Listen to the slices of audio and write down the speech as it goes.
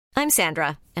I'm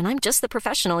Sandra, and I'm just the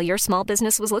professional your small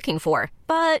business was looking for.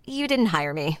 But you didn't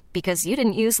hire me because you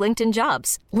didn't use LinkedIn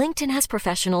Jobs. LinkedIn has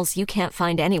professionals you can't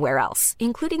find anywhere else,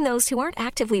 including those who aren't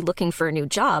actively looking for a new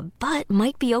job, but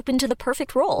might be open to the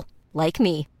perfect role, like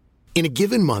me. In a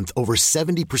given month, over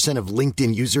 70% of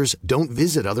LinkedIn users don't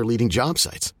visit other leading job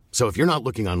sites. So if you're not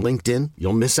looking on LinkedIn,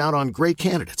 you'll miss out on great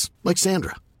candidates like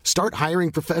Sandra. Start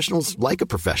hiring professionals like a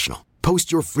professional.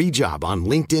 Post your free job on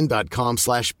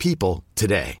linkedin.com/people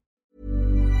today.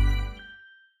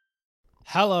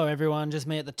 Hello everyone, just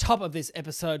me at the top of this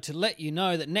episode to let you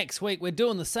know that next week we're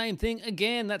doing the same thing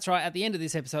again. That's right, at the end of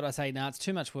this episode I say, it's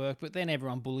too much work, but then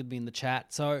everyone bullied me in the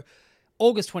chat. So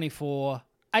August 24,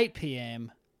 8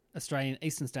 p.m, Australian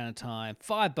Eastern Standard Time,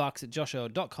 $5 at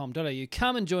joshearl.com.au.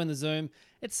 Come and join the Zoom.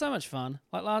 It's so much fun.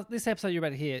 Like this episode you're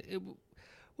about to hear,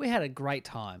 we had a great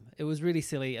time. It was really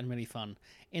silly and really fun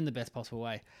in the best possible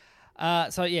way.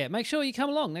 So yeah, make sure you come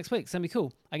along next week. It's going to be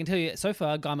cool. I can tell you so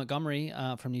far, Guy Montgomery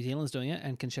from New Zealand is doing it,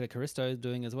 and Conchetta Caristo is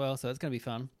doing it as well. So it's going to be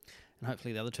fun. And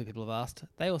hopefully the other two people have asked.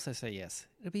 They also say yes.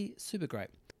 It'll be super great.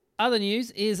 Other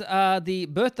news is the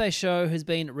birthday show has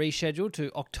been rescheduled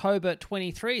to October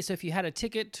 23. So if you had a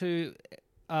ticket to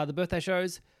the birthday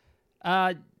shows,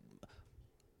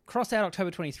 cross out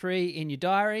October 23 in your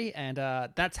diary, and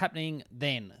that's happening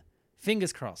then.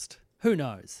 Fingers crossed. Who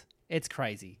knows? It's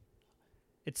crazy.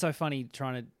 It's so funny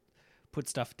trying to put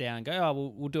stuff down and go,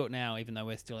 oh, we'll do it now, even though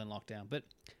we're still in lockdown. But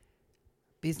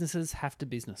businesses have to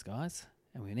business, guys,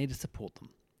 and we need to support them.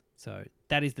 So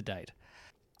that is the date.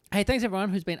 Hey, thanks everyone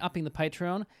who's been upping the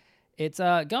Patreon. It's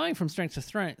going from strength to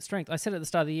strength. I said at the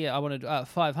start of the year I wanted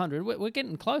 500. We're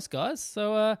getting close, guys.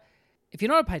 So if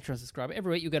you're not a Patreon subscriber,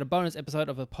 every week you get a bonus episode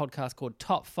of a podcast called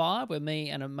Top 5, where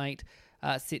me and a mate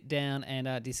sit down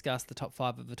and discuss the top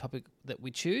 5 of the topic that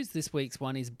we choose. This week's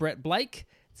one is Brett Blake.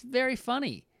 It's very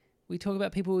funny. We talk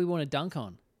about people we want to dunk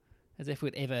on, as if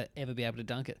we'd ever be able to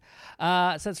dunk it.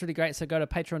 So that's really great. So go to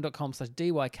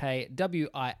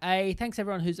patreon.com/DYKWIA. Thanks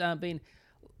everyone who's been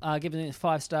giving it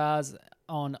 5 stars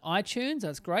on iTunes.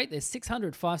 That's great. There's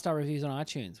 600 5-star reviews on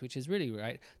iTunes, which is really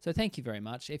great. So thank you very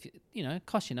much. If it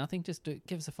costs you nothing, just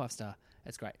give us a 5-star.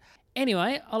 That's great.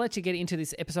 Anyway, I'll let you get into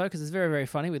this episode because it's very, very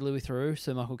funny with Louis Theroux,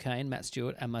 Sir Michael Caine, Matt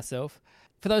Stewart, and myself.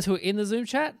 For those who are in the Zoom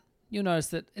chat, you'll notice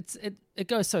that it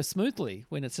goes so smoothly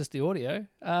when it's just the audio.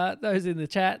 Those in the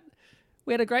chat,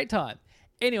 we had a great time.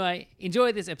 Anyway,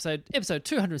 enjoy this episode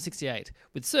 268,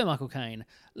 with Sir Michael Caine,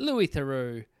 Louis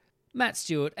Theroux, Matt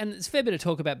Stewart, and it's a fair bit of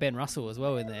talk about Ben Russell as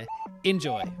well in there.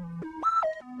 Enjoy.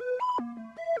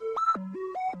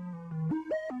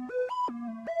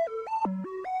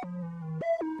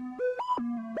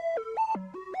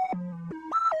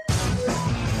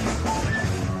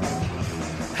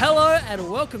 Hello and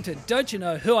welcome to Don't You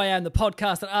Know Who I Am, the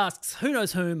podcast that asks who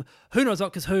knows whom, who knows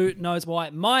what, because who knows why.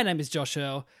 My name is Josh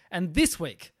Earl, and this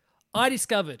week I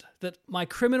discovered that my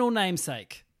criminal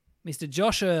namesake, Mr.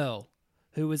 Josh Earl,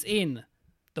 who was in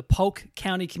the Polk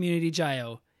County Community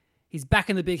Jail, he's back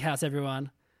in the big house, everyone.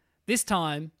 This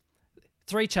time,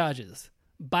 3 charges: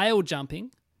 bail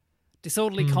jumping,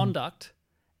 disorderly conduct,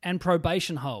 and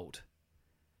probation hold.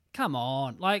 Come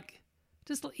on,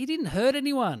 he didn't hurt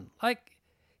anyone. He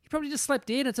probably just slept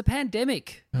in. It's a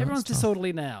pandemic. No, Everyone's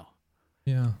disorderly now.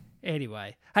 Yeah.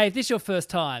 Anyway, hey, if this is your first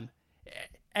time,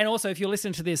 and also if you're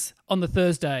listening to this on the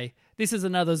Thursday, this is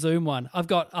another Zoom one. I've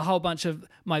got a whole bunch of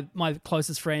my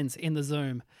closest friends in the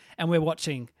Zoom, and we're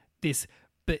watching the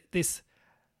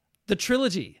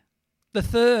trilogy, the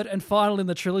third and final in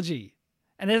the trilogy.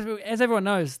 And as everyone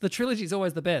knows, the trilogy is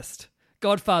always the best.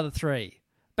 Godfather 3,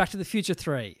 Back to the Future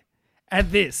 3, and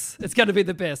this. It's going to be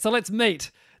the best. So let's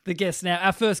meet the guest now.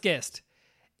 Our first guest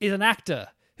is an actor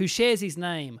who shares his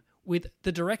name with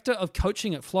the director of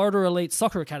coaching at Florida Elite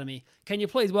Soccer Academy. Can you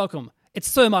please welcome, it's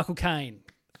Sir Michael Caine.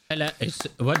 Hello, it's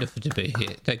wonderful to be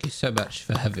here. Thank you so much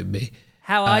for having me.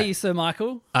 How are you, Sir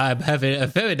Michael? I'm having a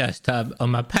very nice time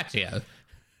on my patio,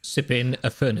 sipping a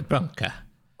Fernet Branca.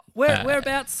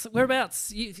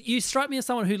 Whereabouts? You strike me as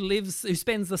someone who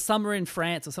spends the summer in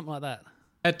France or something like that.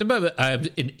 At the moment, I'm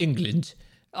in England,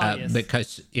 yes.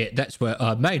 because that's where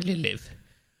I mainly live,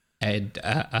 and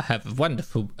I have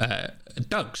wonderful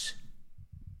dogs.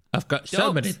 I've got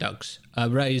so many dogs. I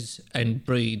raise and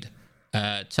breed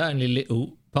tiny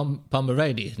little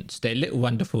Pomeranians. They're little,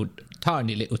 wonderful,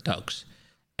 tiny little dogs,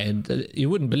 and you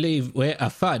wouldn't believe where I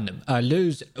find them. I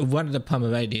lose one of the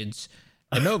Pomeranians,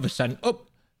 and all of a sudden,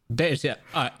 there's it.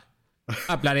 I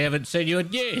bloody haven't seen you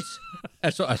in years.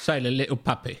 That's what I say to the little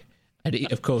puppy. And he,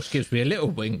 of course, gives me a little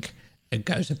wink and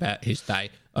goes about his day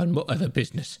on whatever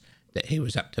business that he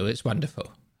was up to. It's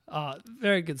wonderful. Oh,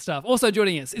 very good stuff. Also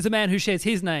joining us is a man who shares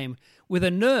his name with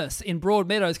a nurse in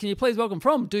Broadmeadows. Can you please welcome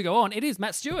from Do Go On? It is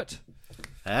Matt Stewart.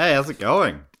 Hey, how's it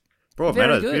going? Very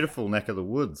Broadmeadows, good. beautiful neck of the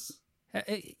woods.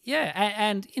 Yeah,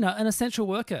 and an essential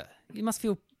worker. You must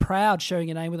feel proud sharing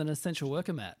your name with an essential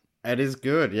worker, Matt. It is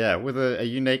good, yeah. With a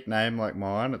unique name like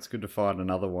mine, it's good to find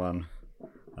another one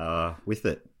with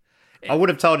it. I would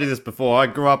have told you this before. I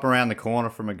grew up around the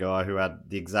corner from a guy who had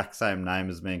the exact same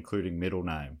name as me, including middle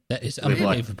name. That is Live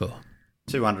like unbelievable.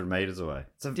 200 metres away.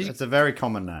 It's a very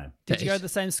common name. Did you go to the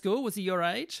same school? Was he your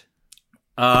age?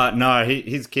 No,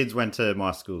 his kids went to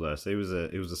my school though, so he was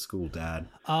a school dad.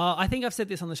 I think I've said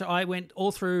this on the show. I went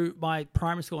all through my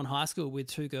primary school and high school with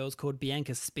two girls called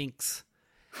Bianca Spinks.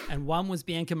 And one was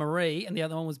Bianca Marie and the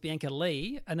other one was Bianca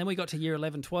Lee. And then we got to year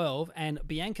 11, 12. And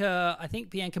I think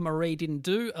Bianca Marie didn't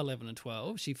do 11 and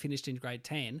 12. She finished in grade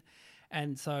 10.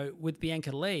 And so with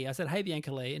Bianca Lee, I said, hey,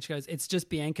 Bianca Lee. And she goes, it's just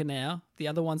Bianca now. The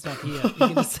other one's not here. You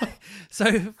can just say.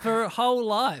 So for her whole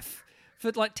life,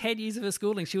 for like 10 years of her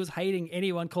schooling, she was hating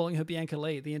anyone calling her Bianca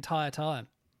Lee the entire time.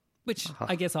 Which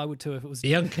I guess I would too if it was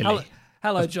Bianca Lee.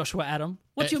 Hello, Joshua Adam.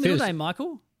 What's your middle name,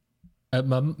 Michael?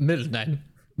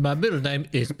 My middle name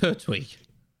is Pertwee.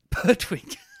 Pertwee.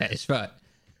 That is right.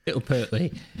 Little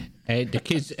Pertwee. And the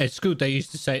kids at school, they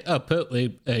used to say, oh,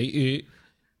 Pertwee,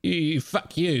 you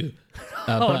fuck you.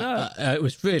 No. It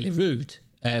was really rude.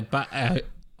 But I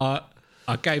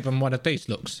gave them one of these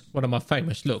looks, one of my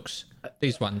famous looks.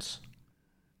 These ones.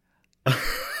 And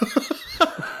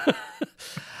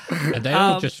they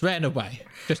all just ran away,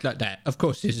 just like that. Of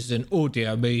course, this is an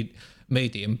audio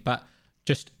medium, but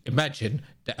just imagine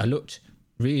that I looked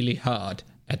really hard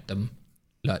at them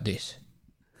like this.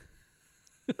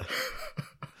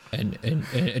 and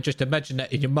just imagine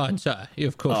that in your mind's eye. You,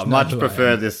 of course, I know much who I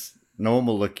prefer am. this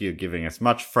normal look you're giving us.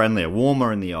 Much friendlier,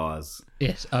 warmer in the eyes.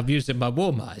 Yes, I'm using my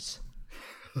warm eyes.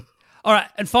 All right,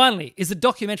 and finally is a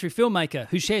documentary filmmaker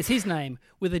who shares his name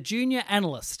with a junior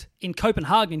analyst in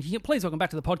Copenhagen. Please welcome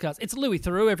back to the podcast. It's Louis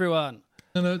Theroux, everyone.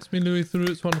 Hello, it's me, Louis Theroux.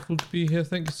 It's wonderful to be here.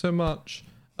 Thank you so much.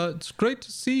 It's great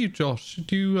to see you, Josh.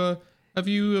 Have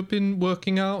you been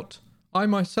working out? I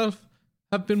myself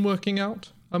have been working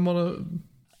out.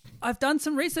 I've done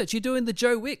some research. You're doing the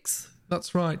Joe Wicks.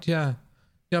 That's right, yeah.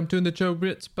 Yeah, I'm doing the Joe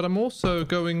Ritz, but I'm also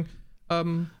going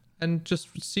and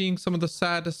just seeing some of the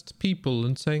saddest people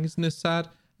and saying, isn't this sad?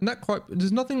 And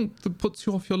there's nothing that puts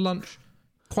you off your lunch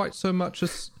quite so much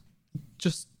as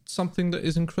just something that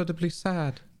is incredibly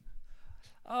sad.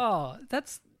 Oh,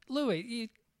 that's Louis.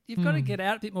 You've got to get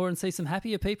out a bit more and see some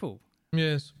happier people.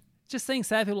 Yes. Just seeing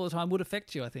sad people all the time would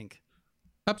affect you, I think.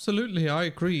 Absolutely, I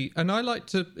agree. And I like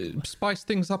to spice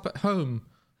things up at home,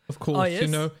 of course. Oh, yes? You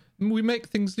know, we make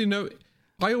things,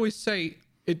 I always say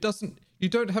you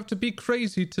don't have to be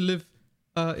crazy to live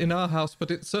in our house,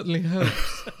 but it certainly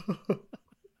helps.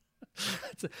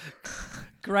 That's a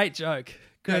great joke.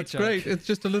 It's great. It's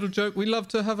just a little joke. We love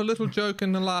to have a little joke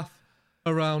and a laugh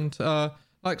around.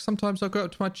 Like sometimes I'll go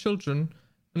up to my children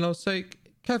and I'll say,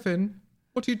 Kevin,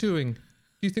 what are you doing?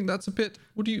 Do you think that's a bit...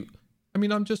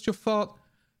 I'm just your father.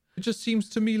 It just seems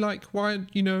to me like why,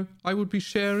 I would be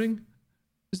sharing.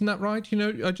 Isn't that right?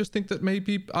 I just think that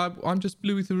maybe I'm just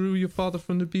Louis Theroux, your father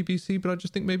from the BBC, but I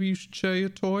just think maybe you should share your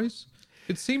toys.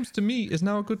 It seems to me, is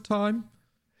now a good time?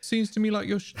 Seems to me like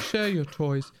you should share your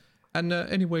toys. And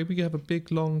anyway, we have a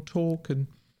big, long talk, and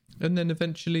then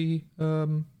eventually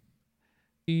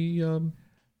he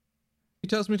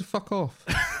tells me to fuck off.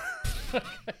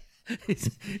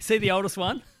 See the oldest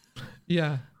one?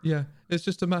 Yeah. It's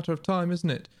just a matter of time, isn't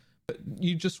it? But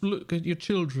you just look at your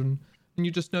children and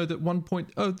you just know that one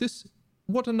point,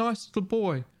 what a nice little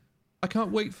boy. I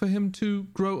can't wait for him to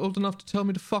grow old enough to tell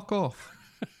me to fuck off.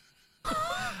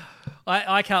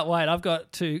 I can't wait. I've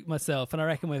got two myself, and I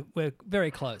reckon we're very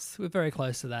close. We're very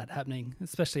close to that happening,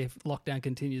 especially if lockdown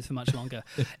continues for much longer.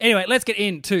 Anyway, let's get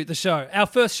into the show. Our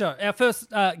first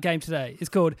game today is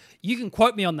called You Can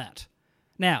Quote Me on That.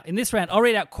 Now, in this round, I'll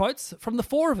read out quotes from the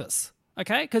four of us,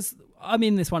 okay? Because I'm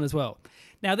in this one as well.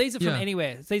 Now, these are from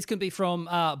anywhere. These can be from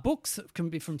books, can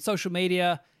be from social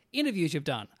media, interviews you've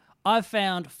done. I've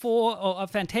found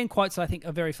 10 quotes that I think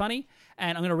are very funny,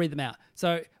 and I'm going to read them out.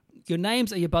 So your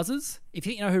names are your buzzers. If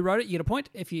you think you know who wrote it, you get a point.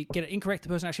 If you get it incorrect, the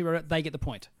person who actually wrote it, they get the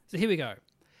point. So here we go.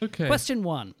 Okay. Question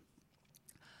 1.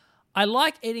 I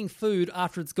like eating food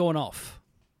after it's gone off.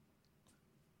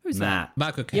 Who's Matt. that?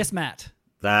 Michael Caine. Yes, Matt.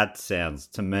 That sounds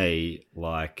to me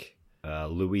like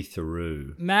Louis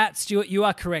Theroux. Matt Stewart, you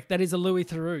are correct. That is a Louis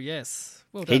Theroux, yes.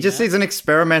 Well done, He just Matt. is an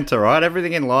experimenter, right?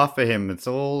 Everything in life for him, it's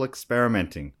all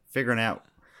experimenting, figuring out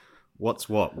what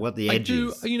the edge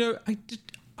is.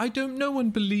 I don't. No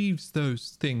one believes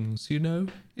those things.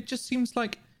 It just seems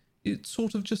like it's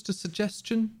sort of just a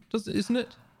suggestion, isn't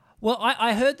it? Well,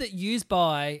 I heard that use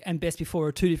by and best before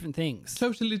are two different things.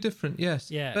 Totally different, yes.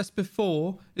 Yeah. Best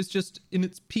before is just in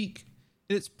its peak,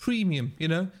 in its premium,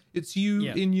 It's you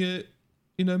in your,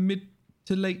 mid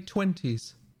to late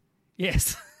 20s.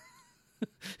 Yes.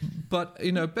 But,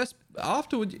 best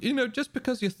afterwards, just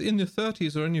because you're in your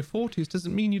 30s or in your 40s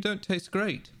doesn't mean you don't taste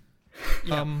great.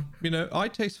 Yeah. I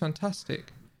taste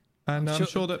fantastic. And I'm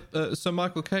sure that Sir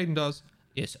Michael Caine does.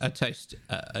 Yes, I taste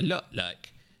a lot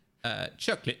like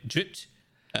chocolate dripped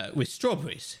with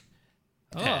strawberries.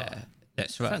 Oh,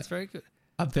 that's right. sounds very good.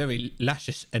 I'm very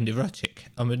luscious and erotic.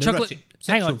 I'm an Chocolate- erotic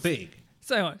hang sexual on. being.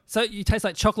 So you taste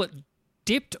like chocolate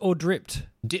dipped or dripped?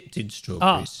 Dipped in Oh,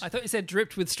 strawberries. I thought you said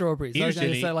dripped with strawberries. I was going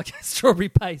to Usually- say like a strawberry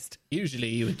paste. Usually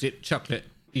you would dip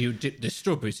the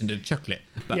strawberries into the chocolate,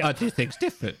 but Yeah. I do things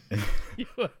different.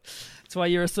 That's why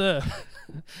you're a sir.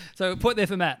 So point there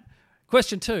for Matt.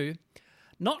 Question 2.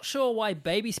 Not sure why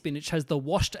baby spinach has the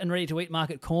washed and ready to eat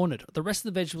market cornered. The rest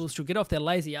of the vegetables should get off their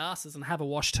lazy asses and have a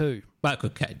wash too. Michael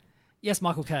Caine. Yes,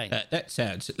 Michael Caine. That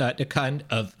sounds like the kind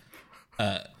of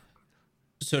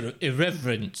sort of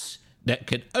irreverence that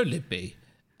can only be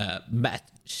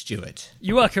Matt Stewart.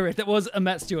 You are correct. That was a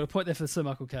Matt Stewart. A point there for Sir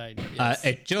Michael Caine. Yes. I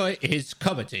enjoy his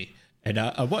comedy, and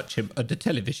I watch him on the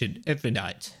television every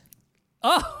night.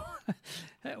 Oh,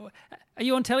 are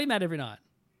you on telly, Matt, every night?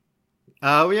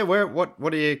 Yeah.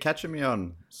 What are you catching me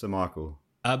on, Sir Michael?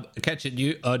 I'm catching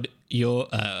you on your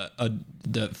on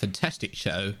the fantastic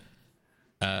show.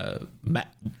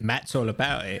 Matt's All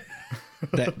About It.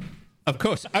 That, of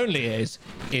course, only airs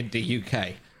in the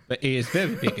UK, but he is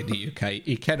very big in the UK.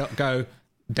 He cannot go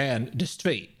down the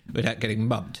street without getting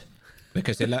mugged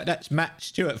because they're like, "That's Matt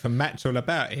Stewart from Matt's All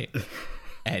About It,"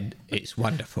 and it's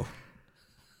wonderful.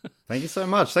 Thank you so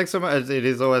much. Thanks so much. It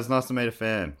is always nice to meet a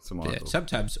fan, Sir Michael. Yeah,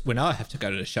 sometimes when I have to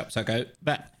go to the shops, I go,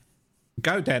 "Matt,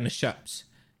 go down the shops,"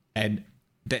 and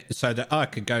so that I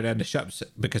can go down the shops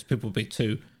because people will be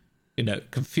too,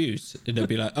 confused, and they'll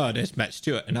be like, "Oh, there's Matt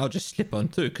Stewart," and I'll just slip on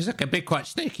through because I can be quite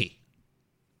sneaky.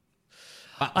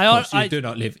 But of course, you do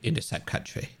not live in the same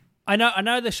country. I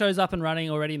know the show's up and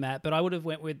running already, Matt, but I would have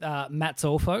went with Matt's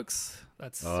All Folks.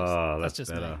 That's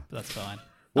just better. me. But that's fine.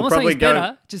 We'll I'm not saying probably it's go-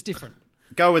 better, just different.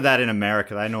 Go with that in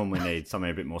America. They normally need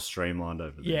something a bit more streamlined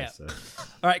over there. Yeah. So.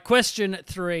 All right, question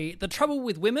 3. The trouble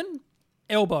with women?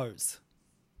 Elbows.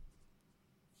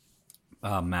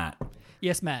 Matt.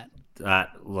 Yes, Matt.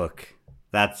 Look,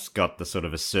 that's got the sort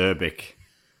of acerbic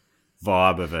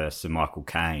vibe of a Sir Michael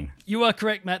Caine. You are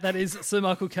correct, Matt. That is Sir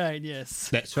Michael Caine, yes.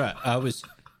 That's right. I was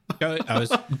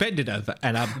bending over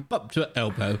and I bumped to an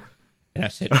elbow, and I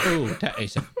said, "Oh, that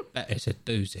is a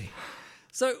doozy."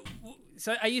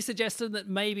 So are you suggesting that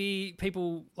maybe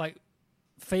people, like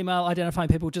female identifying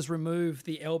people, just remove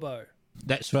the elbow?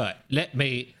 That's right.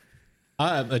 I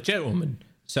am a gentleman,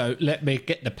 so let me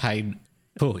get the pain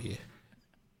for you.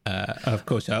 Of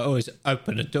course, I always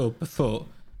open the door before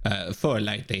for a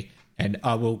lady, and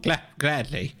I will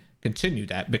gladly continue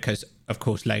that because, of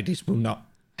course, ladies will not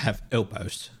have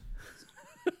elbows.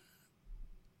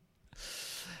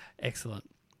 Excellent.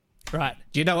 Right.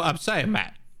 Do you know what I'm saying,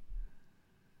 Matt?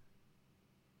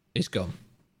 It's gone.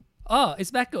 Oh,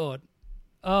 it's back on.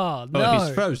 Oh, no. Oh,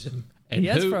 he's frozen. And He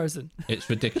has frozen. It's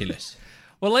ridiculous.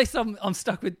 Well, at least I'm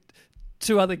stuck with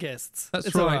 2 other guests. That's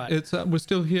It's all right. It's we're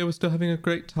still here. We're still having a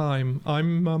great time.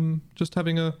 I'm just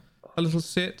having a little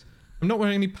sit. I'm not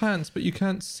wearing any pants, but you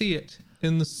can't see it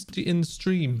in the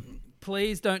stream.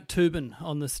 Please don't tubin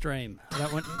on the stream. I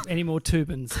don't want any more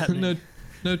tubins happening.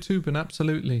 No tubing,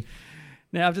 absolutely.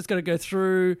 Now I've just got to go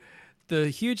through the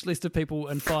huge list of people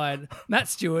and find Matt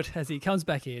Stewart as he comes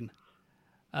back in.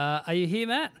 Are you here,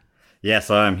 Matt?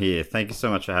 Yes, I am here. Thank you so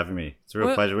much for having me. It's a real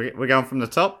Well- pleasure. We're going from the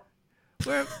top.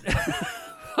 Where?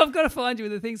 I've got to find you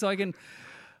with the thing so I can...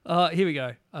 here we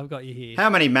go. I've got you here. How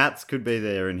many Matts could be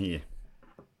there in here?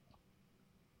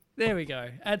 There we go.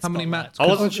 Add How many spotlight. Matts? I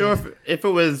wasn't sure if it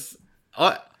was.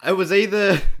 It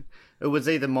was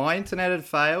either my internet had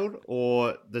failed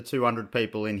or the 200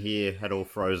 people in here had all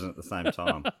frozen at the same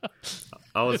time.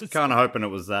 I was kind of hoping it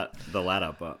was the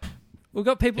latter, but We've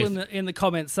got people in the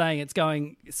comments saying it's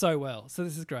going so well. So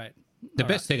this is great. The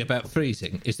best thing about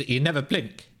freezing is that you never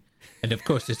blink. And of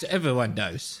course, as everyone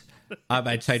knows, I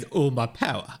maintain all my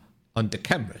power on the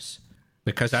cameras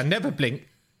because I never blink,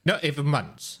 not even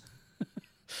once.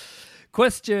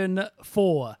 Question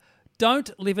 4.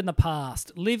 Don't live in the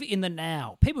past. Live in the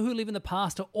now. People who live in the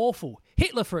past are awful.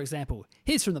 Hitler, for example.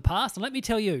 He's from the past, and let me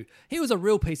tell you, he was a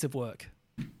real piece of work.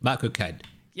 Michael Caine.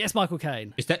 Yes, Michael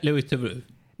Caine. Is that Louis Theroux?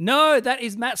 No, that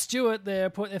is Matt Stewart there.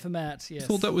 Point there for Matt. Yes. I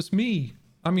thought that was me.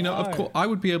 I mean, of course, I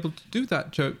would be able to do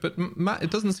that joke, but Matt, it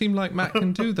doesn't seem like Matt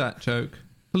can do that joke.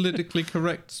 Politically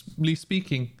correctly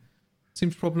speaking,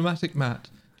 seems problematic, Matt.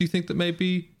 Do you think that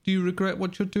maybe, do you regret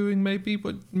what you're doing, maybe?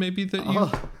 But maybe that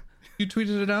you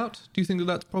tweeted it out? Do you think that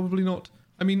that's probably not...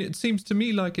 I mean, it seems to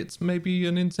me like it's maybe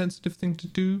an insensitive thing to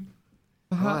do,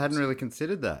 perhaps. I hadn't really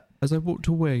considered that. As I walked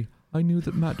away, I knew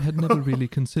that Matt had never really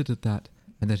considered that,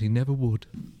 and that he never would.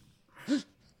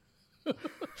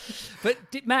 But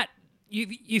Matt,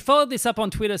 you followed this up on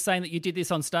Twitter saying that you did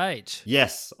this on stage.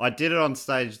 Yes, I did it on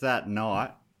stage that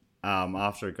night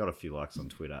after it got a few likes on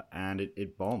Twitter, and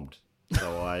it bombed.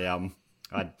 So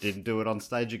I didn't do it on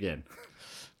stage again.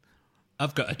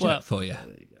 I've got a joke for you.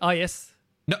 Oh, yes.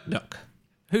 Knock, knock.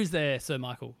 Who's there, Sir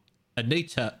Michael?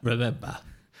 Anita, remember.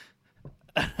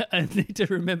 I need to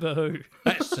remember who.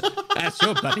 That's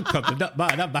your bloody problem, not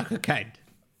mine. I'm Michael Caine.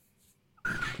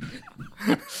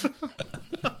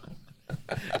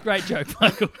 Great joke,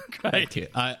 Michael. Great. Thank you.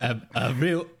 I am a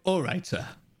real orator.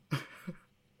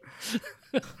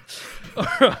 All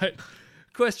right.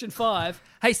 Question 5.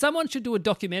 Hey, someone should do a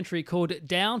documentary called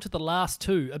Down to the Last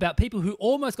Two about people who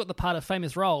almost got the part of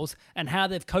famous roles and how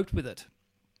they've coped with it.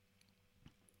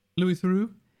 Louis Theroux?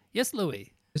 Yes,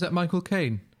 Louis. Is that Michael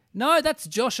Caine? No, that's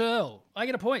Josh Earl. I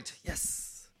get a point.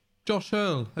 Yes. Josh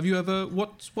Earl. Have you ever...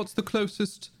 What's the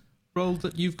closest role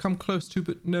that you've come close to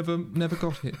but never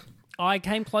got it? I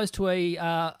came close to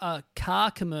a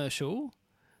car commercial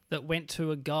that went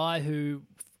to a guy who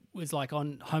was like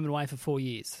on Home and Away for 4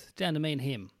 years, down to me and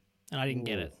him, and I didn't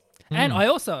get it. And I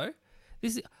also,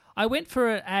 I went for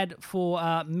an ad for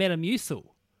Metamucil.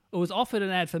 I was offered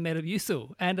an ad for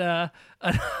Metamucil, and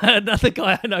another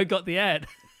guy I know got the ad.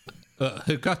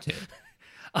 Who got it?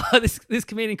 This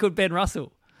comedian called Ben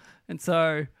Russell, and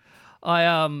so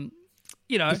I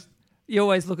you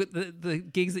always look at the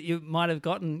gigs that you might have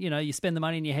gotten. You spend the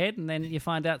money in your head, and then you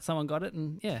find out someone got it,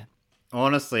 and yeah.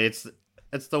 Honestly, it's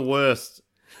the worst.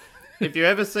 If you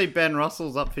ever see Ben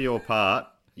Russell's up for your part,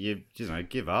 you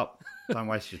give up. Don't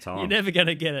waste your time. You're never going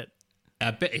to get it.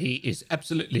 I bet he is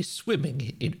absolutely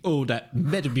swimming in all that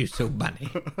Metamucil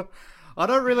money. I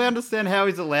don't really understand how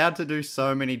he's allowed to do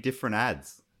so many different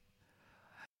ads.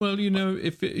 Well,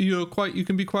 if you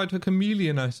can be quite a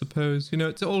chameleon, I suppose.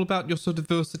 It's all about your sort of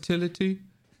versatility.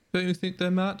 Don't you think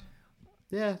there, Matt?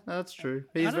 Yeah, that's true.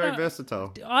 He's very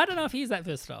versatile. I don't know if he's that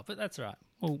versatile, but that's all right.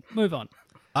 We'll move on.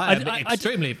 I am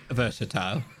extremely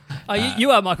versatile.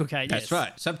 You are Michael Caine, That's yes.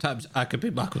 right. Sometimes I could be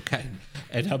Michael Caine,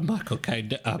 and I'm Michael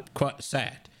Caine, I'm quite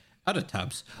sad. Other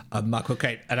times, I'm Michael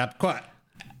Caine, and I'm quite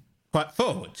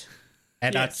forward.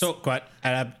 And Yes. I talk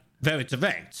and I'm very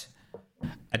direct.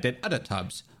 And then other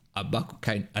times, I'm Michael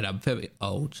Caine, and I'm very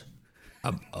old.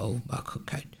 I'm old Michael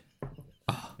Caine.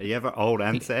 Are you ever old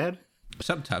and sad?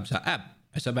 Sometimes I am,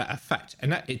 as a matter of fact.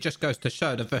 And it just goes to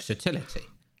show the versatility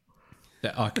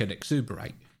that I can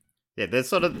exuberate. Yeah, there's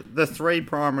sort of the three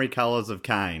primary colours of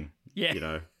Caine.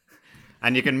 Yeah.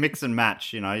 And you can mix and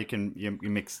match. You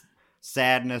mix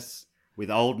sadness with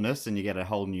oldness, and you get a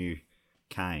whole new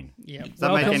Caine. Yeah. Does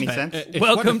that make any sense?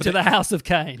 Welcome to the House of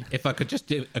Caine. If I could just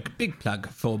do a big plug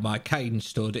for my Caine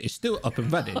store that is still up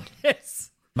and running. Yes.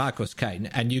 Michael's Caine,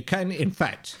 and you can, in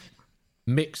fact,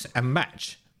 mix and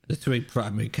match the three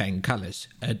primary Caine colours.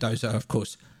 Those are, of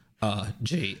course, R,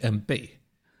 G, and B.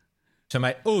 To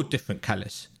make all different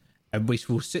colours. And we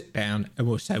will sit down and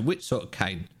we'll say, which sort of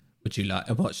Caine would you like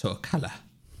and what sort of colour?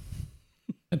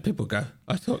 And people go,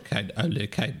 I thought Caine only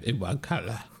came in one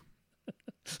colour.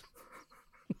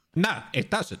 No, it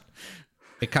doesn't.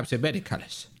 It comes in many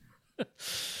colours.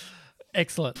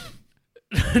 Excellent.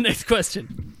 Next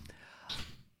question.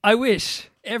 I wish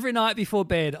every night before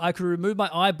bed I could remove my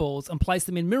eyeballs and place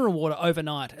them in mineral water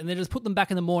overnight and then just put them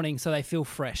back in the morning so they feel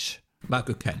fresh.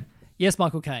 Michael Caine. Yes,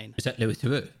 Michael Caine. Is that Louis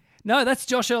Theroux? No, that's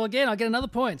Josh Earl again. I get another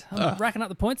point. I'm racking up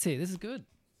the points here. This is good.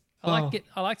 I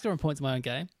like throwing points in my own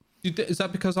game. Is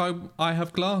that because I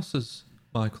have glasses,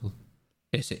 Michael?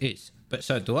 Yes, it is. But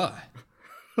so do I.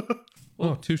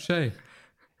 Oh, touche.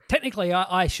 Technically,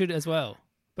 I should as well,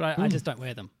 but I just don't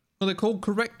wear them. Well, they're called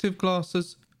corrective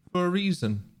glasses for a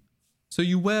reason. So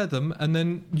you wear them and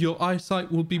then your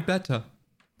eyesight will be better.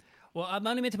 Well, I'm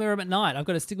only meant to wear them at night. I've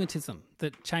got astigmatism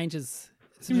that changes.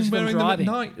 You're wearing them at driving.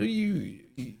 night.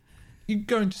 You're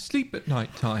going to sleep at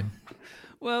night time.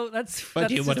 Well, that's But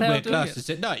that's you just want to how wear I'm doing glasses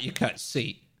it. at night. You can't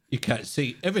see. You can't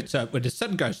see. Every time when the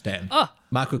sun goes down, Ah.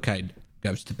 Michael Caine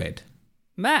goes to bed.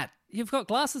 Matt, you've got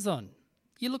glasses on.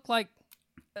 You look like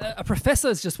a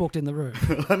professor's just walked in the room.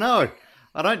 I know.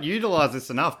 I don't utilise this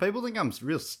enough. People think I'm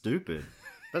real stupid.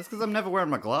 That's because I'm never wearing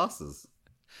my glasses.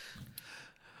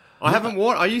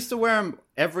 I used to wear them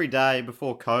every day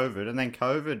before COVID, and then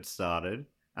COVID started,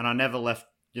 and I never left,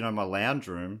 my lounge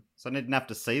room, so I didn't have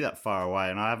to see that far away,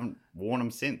 and I haven't worn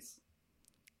them since.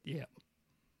 Yeah.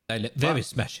 They look very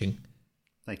smashing.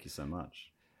 Thank you so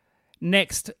much.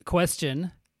 Next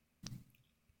question.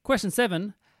 Question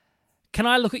 7. Can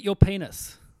I look at your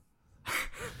penis?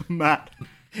 Matt,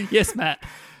 Yes, Matt.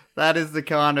 that is the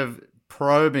kind of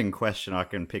probing question I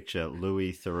can picture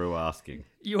Louis Theroux asking.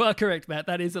 You are correct, Matt.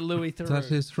 That is a Louis Theroux.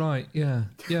 That is right. Yeah.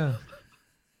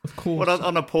 Of course. What,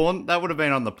 on a porn? That would have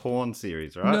been on the porn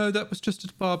series, right? No, that was just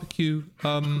a barbecue.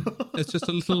 It's just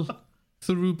a little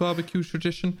Theroux barbecue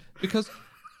tradition because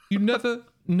you never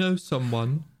know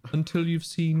someone until you've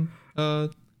seen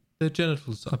their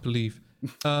genitals, I believe.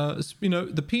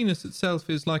 The penis itself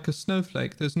is like a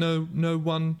snowflake. There's no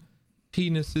one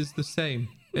penis is the same.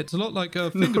 It's a lot like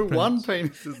a fingerprint. No one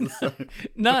penis is the same.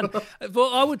 None.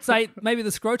 Well, I would say maybe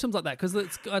the scrotum's like that because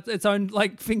it's got its own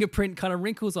like fingerprint kind of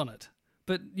wrinkles on it.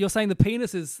 But you're saying the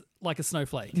penis is like a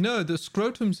snowflake. No, the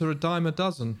scrotums are a dime a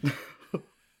dozen.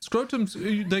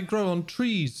 Scrotums, they grow on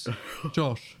trees,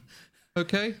 Josh.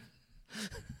 Okay?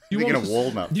 Thinking of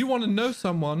walnuts. You want to know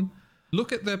someone,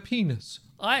 look at their penis.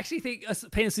 I actually think a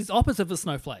penis is opposite of a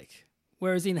snowflake.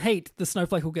 Whereas in heat, the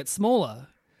snowflake will get smaller.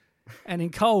 And in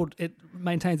cold, it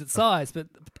maintains its size. But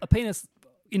a penis,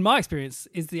 in my experience,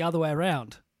 is the other way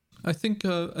around. I think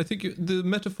the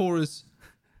metaphor is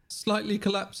slightly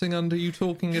collapsing under you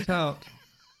talking it out.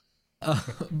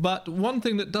 But one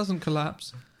thing that doesn't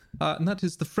collapse, and that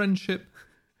is the friendship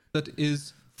that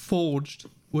is forged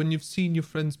when you've seen your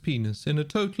friend's penis in a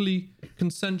totally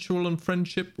consensual and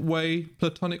friendship way,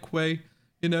 platonic way.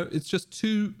 It's just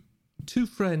two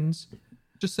friends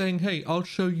just saying, hey, I'll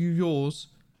show you yours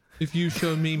if you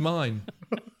show me mine.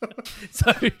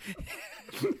 So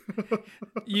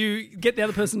you get the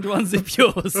other person to unzip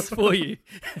yours for you.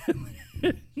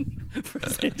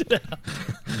 Present it out.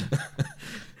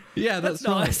 Yeah, that's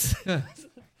nice. Right.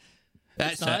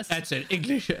 Yeah. That's an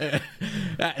English.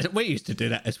 We used to do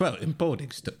that as well in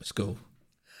boarding school.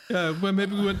 Yeah, well,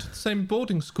 maybe we went to the same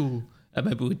boarding school.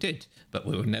 Maybe we did, but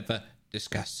we will never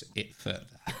discuss it further.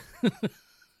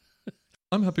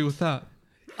 I'm happy with that.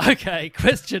 Okay,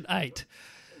 question 8.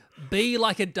 Be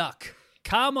like a duck.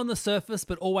 Calm on the surface,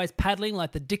 but always paddling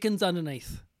like the Dickens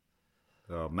underneath.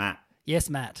 Oh, Matt. Yes,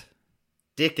 Matt.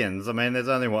 Dickens? I mean, there's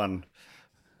only one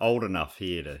old enough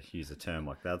here to use a term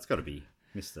like that. It's got to be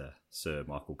Mr. Sir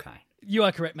Michael Caine. You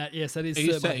are correct, Matt. Yes, that is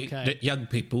You Sir say Michael Caine. that young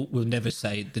people will never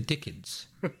say the Dickens.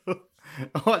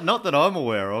 Not that I'm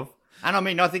aware of. And I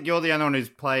mean, I think you're the only one who's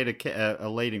played a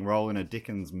leading role in a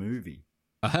Dickens movie.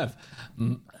 I have.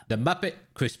 The Muppet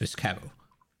Christmas Carol.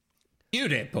 You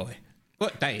there, boy.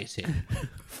 What day is it?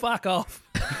 Fuck off.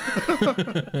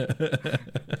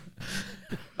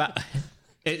 But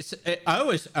I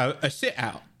sit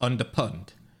out on the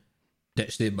pond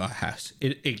that's near my house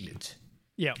in England.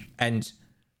 Yeah. And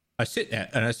I sit there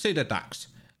and I see the ducks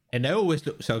and they always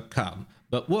look so calm.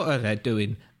 But what are they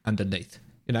doing underneath?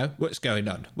 What's going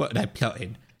on? What are they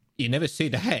plotting? You never see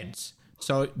the hands.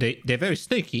 So they're very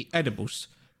sneaky animals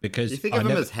because You think of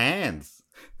them as hands.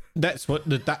 that's what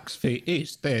the duck's feet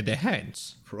is. They're their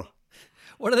hands.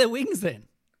 What are their wings then?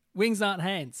 Wings aren't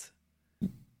hands.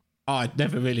 I'd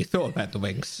never really thought about the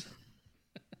wings.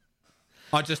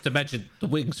 I just imagined the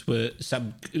wings were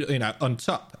on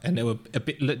top, and they were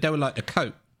they were like a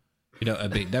coat. You know what I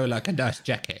mean? They were like a nice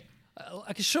jacket.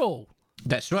 Like a shawl.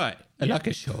 That's right, like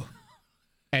a shawl.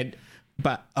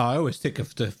 But I always think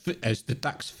of the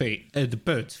duck's feet, the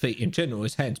bird's feet in general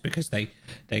as hands because they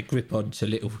grip onto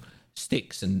little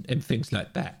sticks and things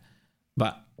like that.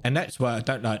 And that's why I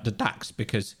don't like the ducks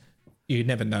because you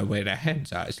never know where their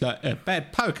hands are. It's like a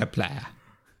bad poker player.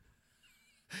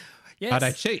 Yes. Are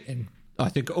they cheating? I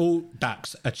think all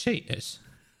ducks are cheaters.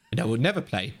 And I will never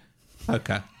play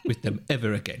poker with them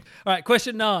ever again. All right,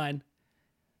 question 9.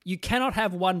 You cannot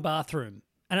have one bathroom.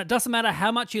 And it doesn't matter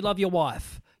how much you love your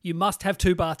wife. You must have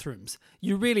 2 bathrooms.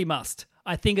 You really must.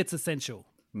 I think it's essential.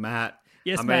 Matt.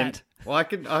 Yes, Matt. Well,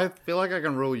 I feel like I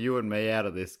can rule you and me out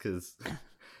of this because,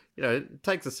 it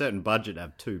takes a certain budget to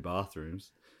have 2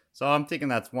 bathrooms. So I'm thinking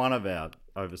that's one of our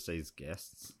overseas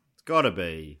guests. It's got to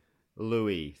be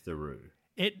Louis Theroux.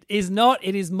 It is not.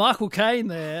 It is Michael Caine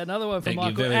there. Another one for Thank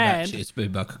Michael. you very and much. It's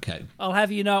been Michael Caine. I'll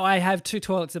have you know I have 2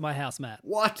 toilets in my house, Matt.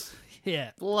 What?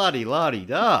 Yeah. Bloody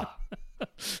la-di-da.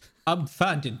 I'm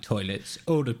finding toilets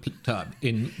all the time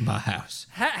in my house.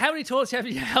 How many toilets do you have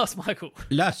in your house, Michael?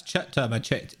 Last time I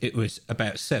checked, it was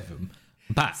about 7.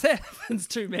 But 7's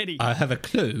too many. I have a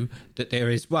clue that there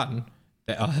is one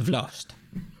that I have lost.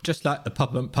 Just like the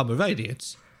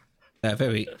Pomeranians.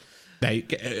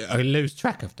 I lose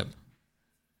track of them.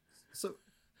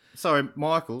 sorry,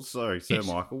 Michael. Sorry, Sir Yes.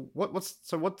 Michael. What's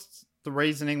the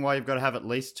reasoning why you've got to have at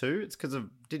least two? It's because of.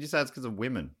 Did you say it's because of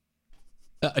women?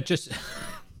 You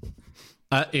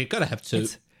gotta have two.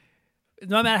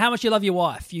 No matter how much you love your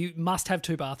wife, you must have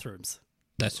 2 bathrooms.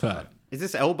 That's right. Is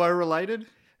this elbow related?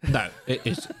 No,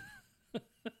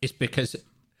 it's because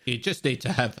you just need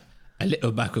to have a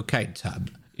little Michael Caine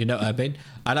tub. You know what I mean?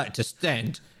 I like to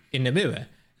stand in the mirror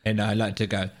and I like to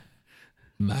go,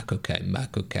 Michael Caine,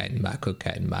 Michael Caine, Michael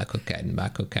Caine, Michael Caine,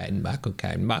 Michael Caine, Michael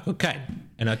Caine, Michael Caine.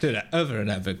 And I do that over and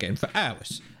over again for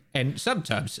hours. And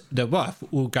sometimes the wife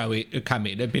will come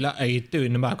in and be like, are you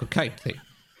doing the Michael Caine thing?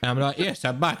 And I'm like, yes,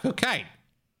 I'm Michael Caine.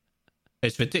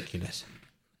 It's ridiculous.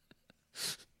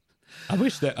 I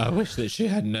wish that she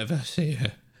had never seen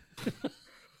her.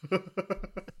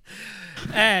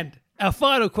 And our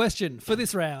final question for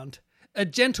this round. A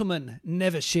gentleman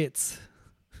never shits.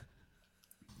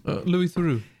 Louis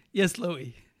Theroux. Yes,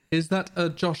 Louis. Is that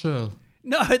Josh Earl?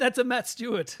 No, that's a Matt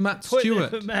Stewart. Matt Point there Stewart.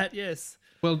 for Matt, yes.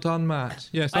 Well done, Matt.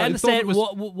 Yes, I understand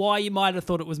thought it was... why you might have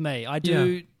thought it was me. I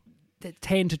do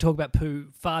tend to talk about poo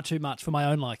far too much for my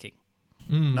own liking.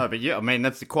 No, but I mean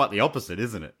that's quite the opposite,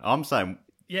 isn't it? I'm saying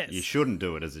Yes. you shouldn't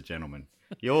do it as a gentleman.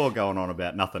 You're going on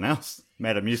about nothing else.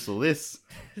 Metamucil this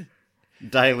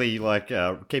daily,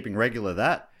 keeping regular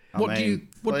that. What do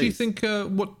you think?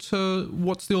 What's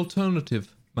the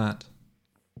alternative, Matt?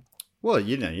 Well,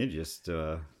 you just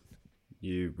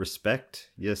you respect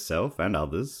yourself and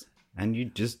others, and you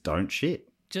just don't shit.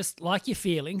 Just like your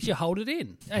feelings, you hold it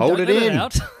in. And Hold don't it let in.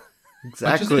 out I just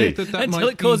Exactly. think that until might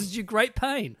it causes you great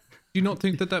pain. Do you not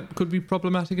think that could be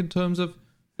problematic in terms of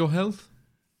your health?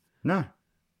 No.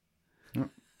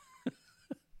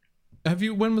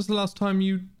 When was the last time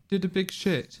you did a big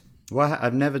shit? Well,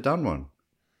 I've never done one.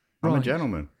 I'm a Right.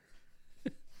 gentleman.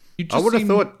 You I just would have seem-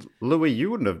 thought, Louis,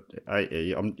 you wouldn't have. Are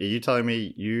you telling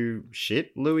me you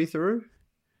shit Louis Theroux?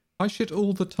 I shit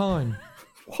all the time.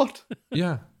 What?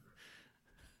 Yeah,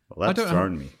 Well, that's don't-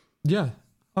 thrown me. yeah.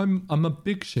 I'm a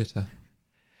big shitter.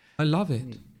 I love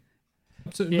it.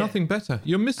 So Yeah. nothing better.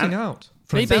 You're missing out.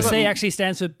 Frank. BBC actually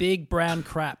stands for Big Brown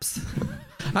Craps.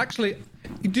 Actually,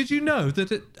 did you know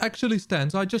that it actually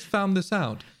stands? I just found this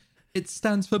out. It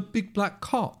stands for Big Black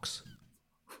Cocks.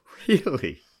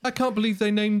 Really? I can't believe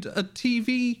they named a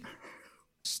TV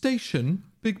station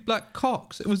Big Black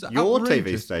Cocks. It was Your TV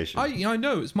outrageous. station? I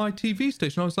know, it's my TV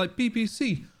station. I was like,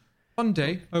 BBC. One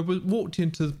day, I walked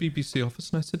into the BBC office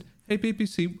and I said, hey,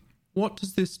 BBC, what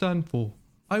does this stand for?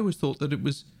 I always thought that it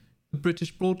was the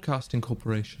British Broadcasting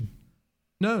Corporation.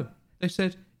 No, they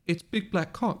said, it's Big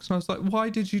Black Cocks. And I was like, why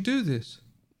did you do this?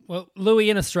 Well, Louis,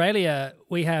 in Australia,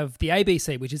 we have the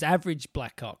ABC, which is average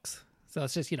black cocks. So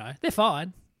it's just, they're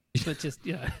fine. But just,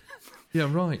 Yeah,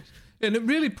 right. And it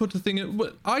really put a thing in.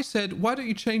 I said, why don't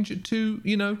you change it to,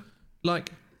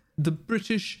 like the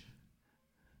British,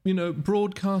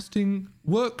 Broadcasting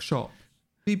Workshop,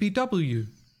 BBW?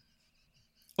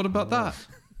 What about that?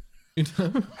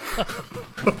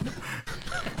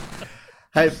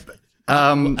 Hey,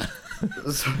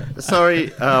 sorry.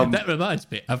 That reminds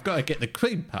me, I've got to get the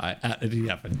cream pie out of the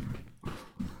oven.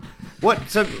 What?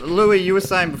 So, Louis, you were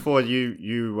saying before you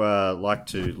like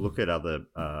to look at other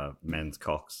men's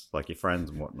cocks, like your friends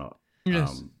and whatnot.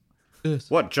 Yes. Yes.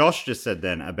 What Josh just said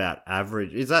then about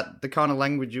average, is that the kind of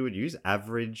language you would use?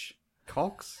 Average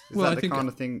cocks? Is Well, that I the think- kind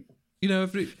of thing?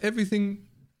 Everything.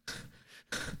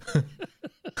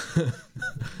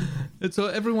 It's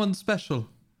everyone's special.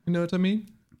 You know what I mean?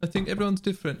 I think everyone's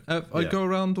different. I Yeah. go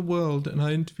around the world and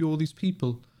I interview all these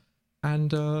people,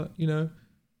 and and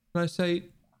I say,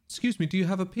 "Excuse me, do you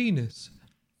have a penis?"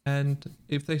 And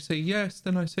if they say yes,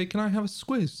 then I say, "Can I have a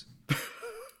squiz?"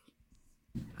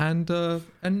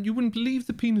 and you wouldn't believe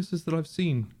the penises that I've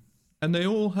seen, and they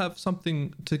all have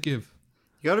something to give.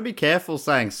 You got to be careful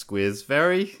saying squiz.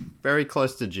 Very, very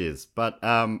close to jizz. But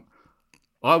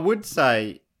I would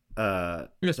say.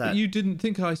 Yes, but you didn't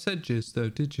think I said jizz, though,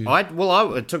 did you?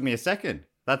 It took me a second.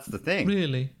 That's the thing.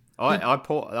 Really?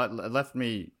 That left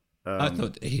me. I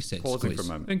thought he said pausing squiz. for a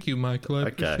moment. Thank you, Michael. I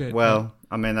appreciate Okay. that. Well,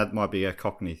 I mean that might be a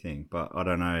Cockney thing, but I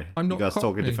don't know. I'm not You guys talk a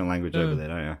Cockney. different language No. over there,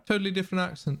 don't you? Totally different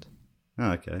accent.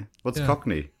 Oh, okay. What's Yeah.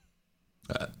 Cockney?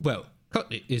 Well,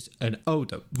 Cockney is an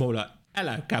older, more like,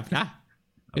 hello, governor.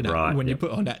 Right, when you yeah.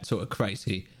 put on that sort of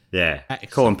crazy. Yeah,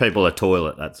 Accent. calling people a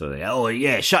toilet, that sort of thing. Oh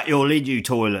yeah, shut your lid, you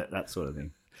toilet, that sort of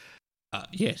thing.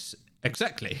 Yes,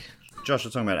 exactly. Josh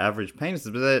was talking about average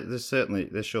penises,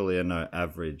 but there surely are no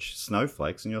average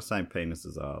snowflakes, and you're saying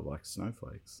penises are like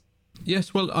snowflakes.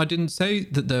 Yes, well, I didn't say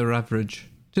that they're average,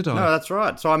 did I? No, that's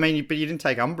right. So I mean, but you didn't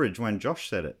take umbrage when Josh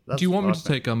said it. That's Do you want me what to I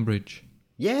think. take umbrage?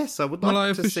 Yes, I would Well, like I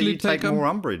to see officially you take take more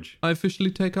umbrage. I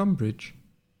officially take umbrage.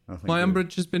 Nothing My good.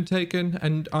 umbrage has been taken,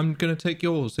 and I'm going to take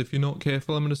yours. If you're not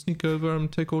careful, I'm going to sneak over and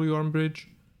take all your umbrage.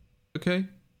 Okay?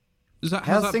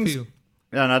 How's that feel?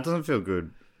 Yeah, no, it doesn't feel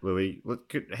good, Louis.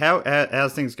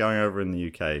 How's things going over in the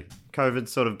UK?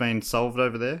 COVID's sort of been solved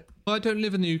over there? Well, I don't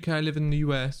live in the UK, I live in the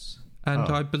US. And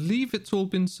I believe it's all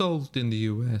been solved in the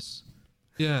US.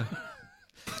 Yeah.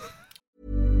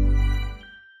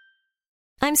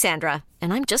 I'm Sandra,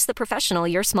 and I'm just the professional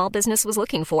your small business was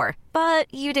looking for.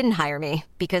 But you didn't hire me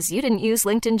because you didn't use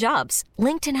LinkedIn Jobs.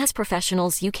 LinkedIn has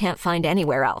professionals you can't find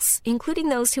anywhere else, including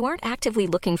those who aren't actively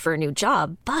looking for a new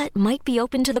job, but might be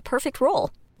open to the perfect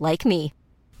role, like me.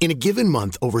 In a given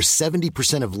month, over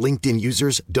 70% of LinkedIn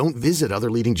users don't visit other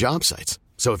leading job sites.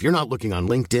 So if you're not looking on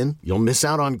LinkedIn, you'll miss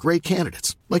out on great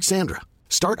candidates like Sandra.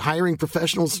 Start hiring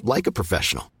professionals like a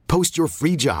professional. Post your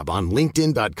free job on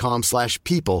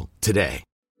linkedin.com/people today.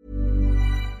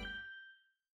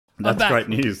 That's back. great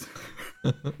news.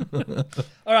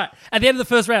 All right. At the end of the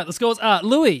first round, the scores are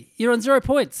Louis, you're on 0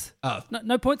 points. Oh.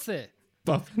 No points there.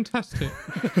 Oh, fantastic.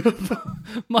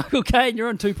 Michael Caine, you're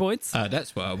on 2 points.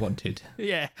 That's what I wanted.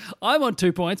 Yeah. I'm on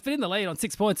 2 points, but in the lead on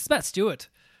 6 points, it's Matt Stewart.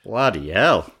 Bloody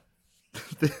hell.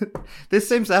 This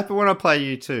seems to happen when I play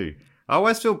you too. I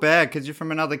always feel bad because you're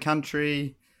from another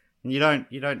country and you don't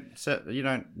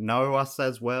know us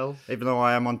as well, even though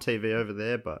I am on TV over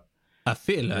there. But I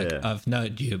feel like Yeah. I've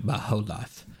known you my whole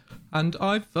life. And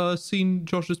I've seen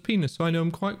Josh's penis, so I know him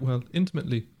quite well,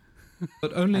 intimately.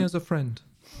 But only as a friend.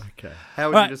 okay, how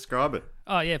would Right. you describe it?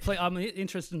 Oh, yeah. I'm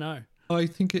interested to know. I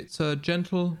think it's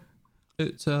gentle.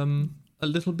 It's a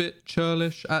little bit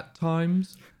churlish at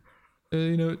times.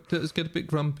 It does get a bit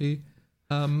grumpy.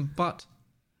 But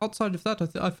outside of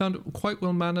that, I found it quite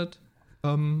well mannered.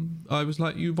 I was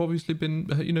like, you've obviously been,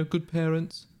 good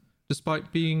parents,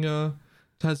 despite being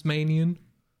Tasmanian.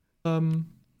 And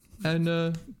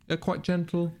quite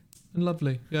gentle and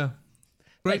lovely. Yeah,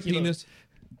 great Thank you, penis.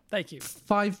 Thank you.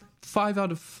 4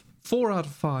 out of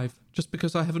 5. Just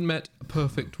because I haven't met a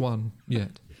perfect one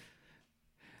yet.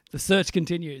 The search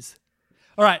continues.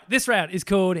 All right, this round is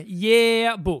called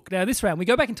Yeah Book. Now, this round, we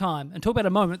go back in time and talk about a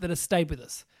moment that has stayed with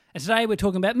us. And today we're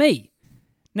talking about me.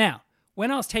 Now,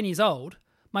 when I was 10 years old,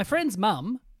 my friend's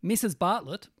mum, Mrs.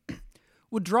 Bartlett,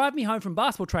 would drive me home from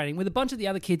basketball training with a bunch of the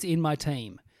other kids in my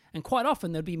team. And quite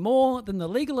often, there'd be more than the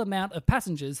legal amount of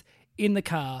passengers in the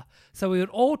car, so we would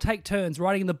all take turns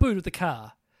riding in the boot of the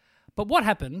car. But what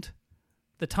happened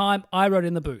the time I rode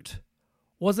in the boot?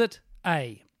 Was it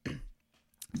A,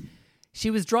 she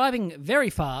was driving very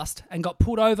fast and got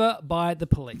pulled over by the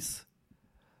police?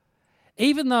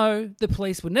 Even though the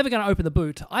police were never going to open the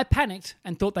boot, I panicked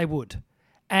and thought they would,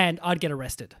 and I'd get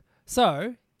arrested.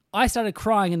 So I started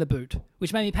crying in the boot,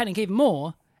 which made me panic even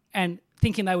more and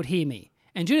thinking they would hear me.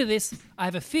 And due to this, I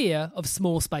have a fear of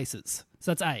small spaces.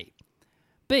 So that's A.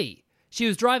 B, she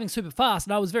was driving super fast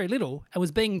and I was very little and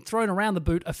was being thrown around the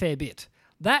boot a fair bit.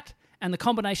 That and the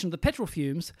combination of the petrol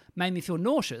fumes made me feel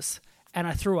nauseous and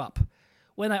I threw up.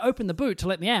 When they opened the boot to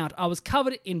let me out, I was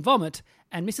covered in vomit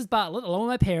and Mrs. Bartlett, along with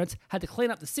my parents, had to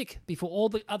clean up the sick before all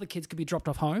the other kids could be dropped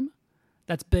off home.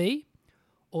 That's B.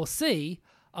 Or C,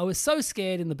 I was so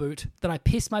scared in the boot that I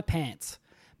pissed my pants.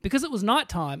 Because it was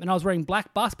nighttime and I was wearing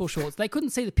black basketball shorts, they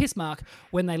couldn't see the piss mark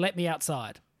when they let me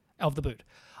outside of the boot.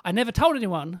 I never told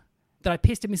anyone that I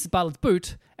pissed in Mrs. Bartlett's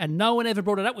boot and no one ever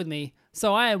brought it up with me,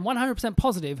 so I am 100%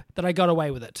 positive that I got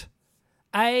away with it.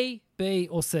 A, B,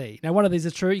 or C. Now, one of these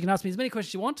is true. You can ask me as many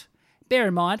questions you want. Bear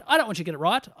in mind, I don't want you to get it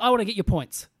right. I want to get your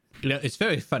points. It's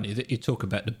very funny that you talk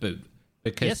about the boot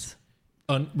because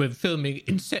Yes. when filming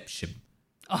Inception,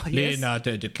 Oh, yes.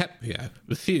 Leonardo DiCaprio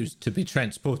refused to be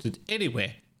transported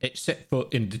anywhere except for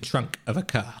in the trunk of a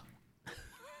car.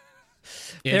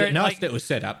 There- A nice like- little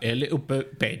setup, a little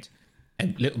bed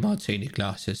and little martini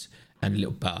glasses and a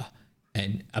little bar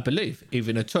and I believe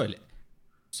even a toilet.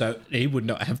 So he would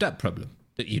not have that problem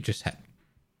that you just had.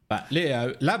 But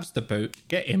Leo loves the boot.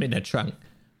 Get him in a trunk.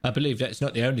 I believe that's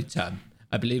not the only time.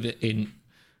 I believe that in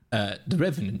The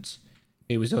Revenant,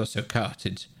 he was also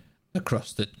carted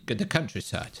across the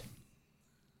countryside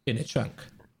in a trunk.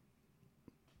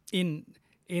 In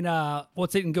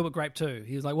What's Eating Gilbert Grape 2,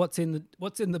 he was like, what's in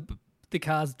the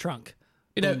car's trunk?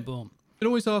 You know, Boom, boom. It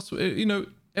always asks,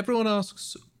 everyone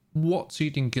asks what's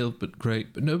eating Gilbert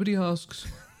Grape, but nobody asks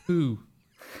who.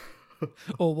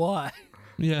 Or why?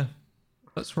 Yeah,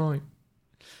 that's right.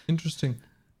 Interesting.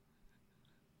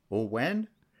 Or when?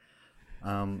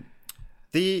 I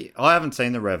haven't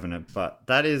seen The Revenant, but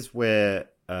that is where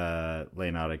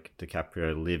Leonardo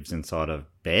DiCaprio lives inside a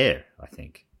bear, I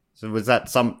think. So was that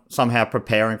somehow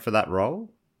preparing for that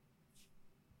role?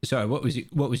 Sorry, what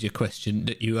was your question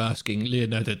that you were asking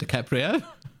Leonardo DiCaprio?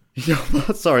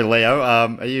 Sorry, Leo.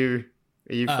 Are you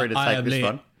free to I take am this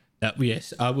one?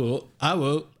 Yes, I will. I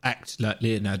will act like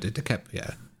Leonardo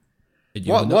DiCaprio. And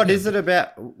you will What not know is it me.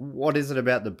 about? What is it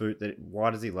about the boot that? Why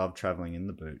does he love traveling in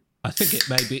the boot? I think it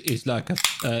maybe is like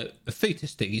a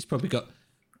fetus thing. He's probably got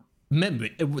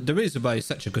memory. The reason why he's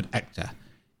such a good actor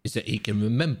is that he can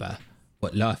remember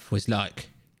what life was like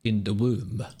in the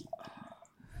womb.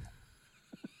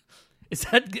 Is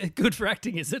that good for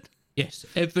acting, is it? Yes,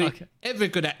 every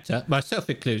good actor, myself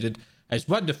included, has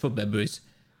wonderful memories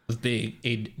of being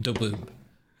in the womb.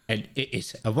 And it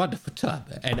is a wonderful time.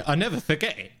 And I never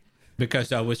forget it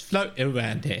because I was floating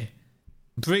around here,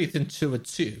 breathing through a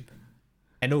tube,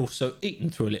 and also eating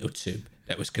through a little tube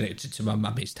that was connected to my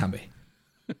mummy's tummy.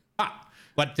 But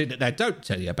one thing that they don't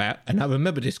tell you about, and I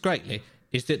remember this greatly,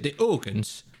 is that the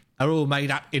organs are all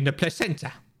made up in the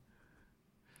placenta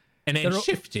and then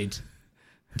shifted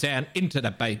down into the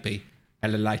baby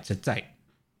at a later date.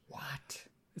 What?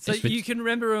 So It's you can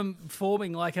remember them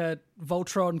forming like a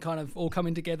Voltron, kind of all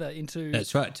coming together into.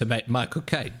 That's right, to make Michael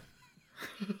Caine.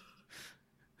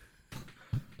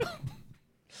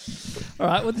 All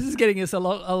right. Well, this is getting us a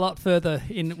lot further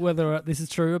in whether this is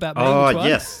true about me. Oh which one?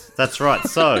 yes, that's right.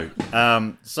 So,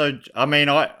 I mean,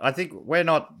 I think we're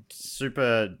not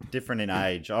super different in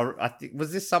age. I think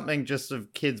was this something just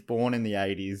of kids born in the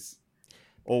 80s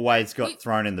always got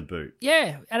thrown in the boot?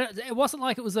 Yeah, and it wasn't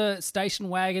like it was a station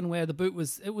wagon where the boot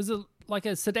was. It was like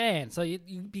a sedan, so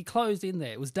you'd be closed in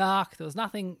there. It was dark. There was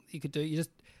nothing you could do.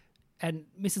 And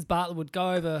Mrs. Bartlett would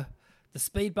go over the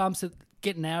speed bumps at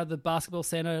getting out of the basketball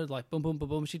centre, like boom, boom, boom,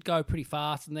 boom. She'd go pretty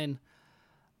fast, and then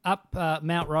up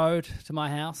Mount Road to my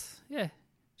house. Yeah,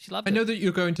 she loved it. I know that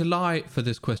you're going to lie for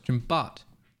this question, but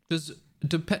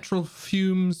do petrol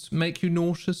fumes make you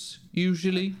nauseous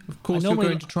usually? Of course, you're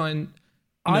going to try and...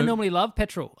 I normally love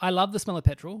petrol. I love the smell of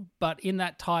petrol, but in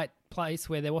that tight place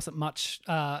where there wasn't much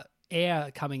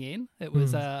air coming in, it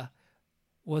was a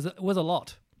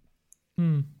lot.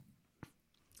 Don't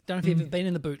know if you've ever been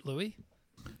in the boot, Louis.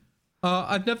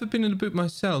 I've never been in a boot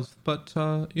myself, but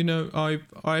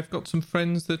I've got some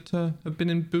friends that have been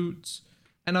in boots,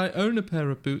 and I own a pair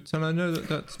of boots, and I know that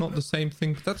that's not the same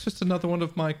thing. But that's just another one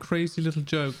of my crazy little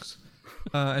jokes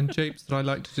and japes that I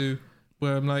like to do,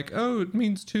 where I'm like, oh, it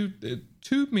means two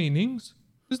meanings.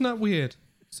 Isn't that weird?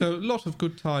 So a lot of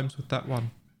good times with that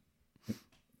one.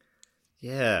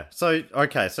 Yeah. So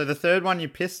okay. So the third one you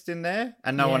pissed in there,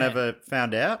 and no one ever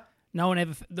found out. No one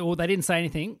ever. Well, they didn't say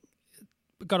anything.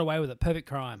 Got away with it. Perfect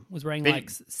crime. Was wearing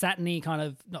like satiny kind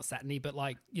of, not satiny, but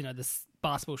like the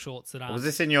basketball shorts that are. Was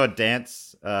this in your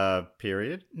dance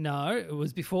period? No, it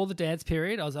was before the dance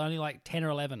period. I was only like 10 or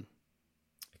 11.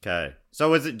 Okay. So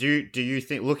was it? Do you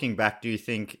think, looking back, do you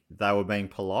think they were being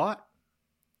polite,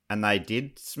 and they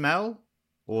did smell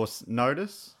or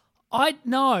notice?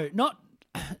 Not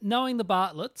knowing the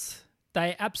Bartletts,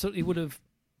 they absolutely would have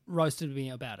roasted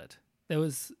me about it. There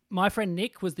was my friend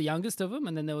Nick was the youngest of them,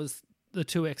 and then there was the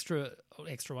two extra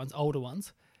ones, older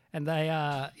ones, and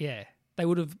they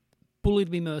would have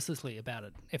bullied me mercilessly about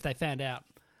it if they found out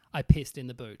I pissed in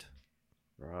the boot.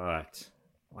 Right.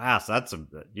 Wow. So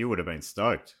you would have been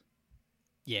stoked.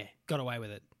 Yeah, got away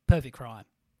with it. Perfect crime.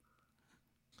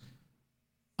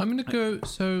 I'm going to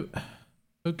go,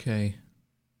 okay.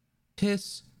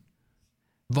 Piss,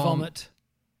 Vomit,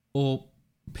 or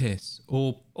piss,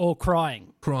 or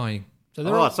crying. crying.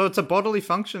 So So it's a bodily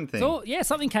function thing. So yeah,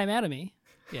 something came out of me.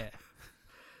 Yeah.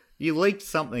 You leaked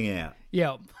something out.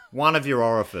 Yeah. One of your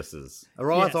orifices. Are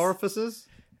eyes Yes. orifices?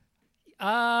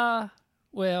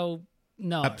 Well,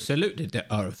 no. Absolutely, they're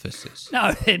orifices.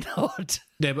 No, they're not.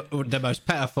 They're the most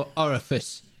powerful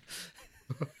orifice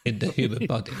in the human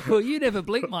body. Well, you never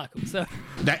blink, Michael, so...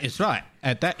 That is right.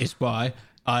 And that is why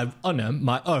I honour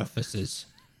my orifices,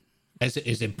 as it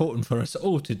is important for us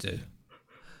all to do.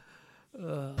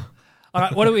 All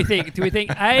right, what do we think? Do we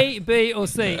think A, B, or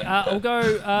C? We'll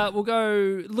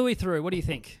go Louis through. What do you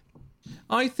think?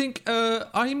 I think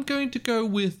I'm going to go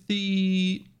with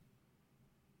the...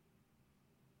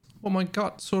 What my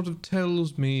gut sort of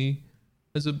tells me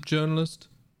as a journalist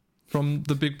from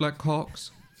the Big Black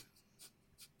Hawks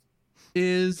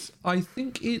is I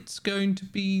think it's going to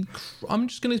be... I'm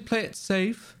just going to play it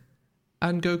safe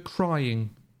and go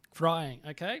crying. Crying,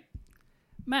 okay.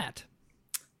 Matt?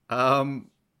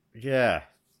 Yeah.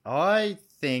 I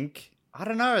think, I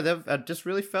don't know, I just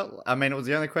really felt, I mean, it was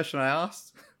the only question I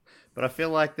asked, but I feel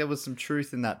like there was some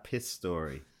truth in that piss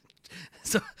story.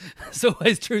 So it's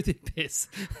always truth in piss.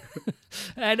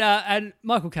 and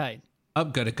Michael Caine?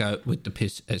 I'm going to go with the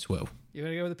piss as well. You're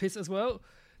going to go with the piss as well?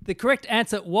 The correct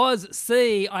answer was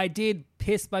C. I did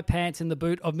piss my pants in the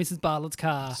boot of Mrs. Bartlett's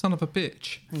car. Son of a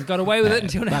bitch. And got away with it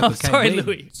until now. Michael Sorry, Caine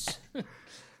Louis. wins.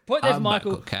 Point there for I'm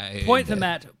Michael. Michael Caine. Point for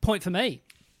Matt. Point for me.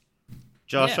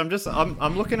 Josh, Yeah.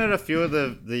 I'm looking at a few of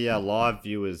the live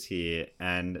viewers here,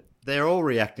 and they're all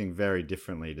reacting very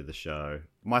differently to the show.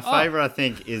 My favourite, I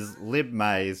think, is Lib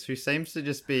Mays, who seems to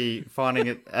just be finding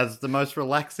it as the most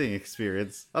relaxing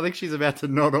experience. I think she's about to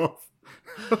nod off.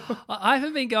 I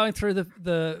haven't been going through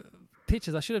the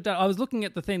pictures. I should have done. I was looking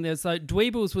at the thing there. So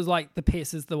Dweebles was like the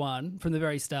piss is the one from the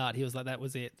very start. He was like, that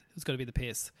was it. It's got to be the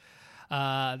piss.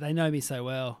 They know me so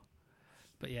well.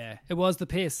 But yeah, it was the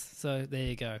piss. So there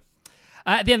you go.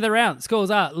 At the end of the round,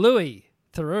 scores are Louis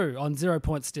Theroux on 0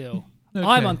 points still. Okay.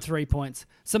 I'm on 3 points.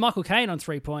 Sir Michael Caine on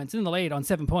 3 points. In the lead on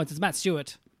 7 points is Matt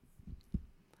Stewart.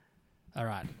 All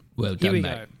right. Well Here we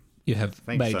done, mate. go. You have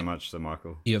Thanks made so much, Sir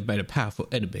Michael. you have made a powerful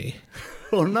enemy.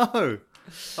 Oh no!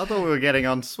 I thought we were getting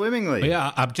on swimmingly.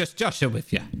 Yeah, I'm just joshing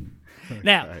with you.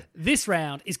 Now, this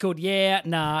round is called Yeah,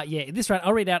 Nah, Yeah. In this round,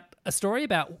 I'll read out a story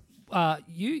about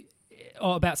you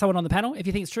or about someone on the panel. If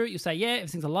you think it's true, you'll say yeah. If you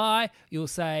think it's a lie, you'll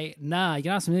say nah. You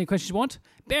can ask them any questions you want.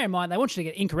 Bear in mind, they want you to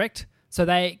get incorrect, so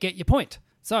they get your point.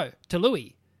 So, to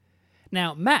Louis.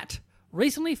 Now, Matt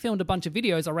recently filmed a bunch of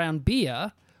videos around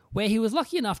beer where he was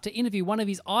lucky enough to interview one of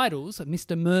his idols,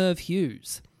 Mr. Merv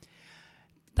Hughes.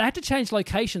 They had to change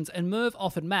locations and Merv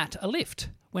offered Matt a lift.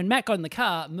 When Matt got in the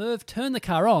car, Merv turned the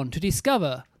car on to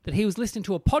discover that he was listening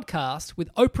to a podcast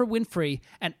with Oprah Winfrey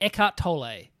and Eckhart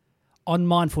Tolle on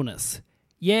mindfulness.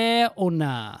 Yeah or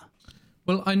nah?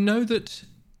 Well, I know that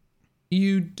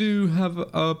you do have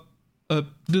a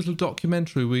little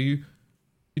documentary where you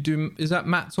do. Is that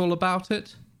Matt's All About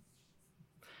It?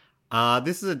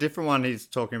 This is a different one he's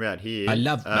talking about here. I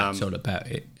love Matt's All About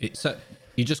It. It's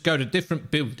you just go to different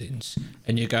buildings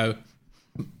and you go,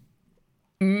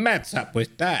 Matt's up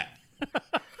with that.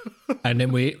 And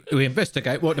then we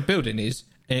investigate what the building is.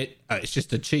 And it's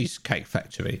just a cheesecake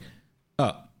factory.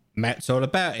 Oh, Matt's All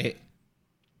About It.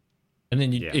 And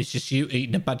then it's just you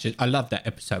eating a bunch of... I love that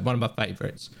episode. One of my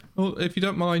favourites. Well, if you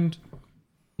don't mind,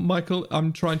 Michael,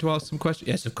 I'm trying to ask some questions.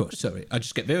 Yes, of course. Sorry. I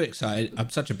just get very excited. I'm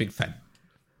such a big fan.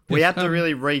 We had to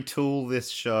really retool this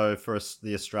show for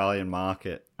the Australian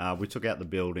market. We took out the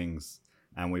buildings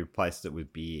and we replaced it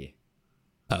with beer.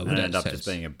 Oh, And it ended up just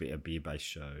being a beer-based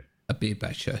show. a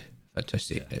beer-based show.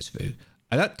 Fantastic. That's food.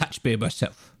 I don't touch beer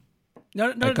myself.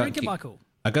 No, can't drink it, keep- Michael.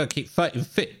 I got to keep fighting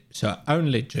fit, so I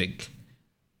only drink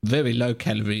very low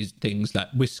calories things like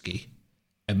whiskey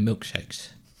and milkshakes.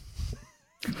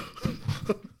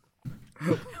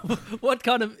 What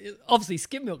kind of... Obviously,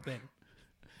 skim milk then.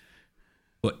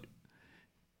 What?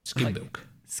 Skim milk.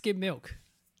 Skim milk.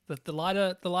 The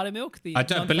lighter milk? I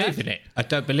don't believe in it. I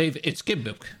don't believe it's skim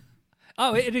milk.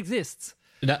 Oh, it exists.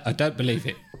 No, I don't believe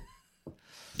it.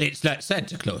 It's like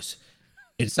Santa Claus.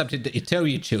 It's something that you tell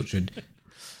your children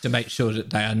to make sure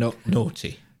that they are not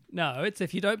naughty. No, it's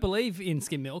if you don't believe in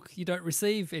skim milk, you don't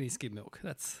receive any skim milk.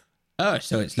 That's... Oh,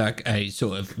 so it's like a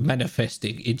sort of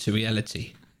manifesting into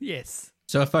reality. Yes.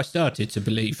 So if I started to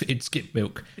believe in skim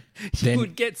milk, You then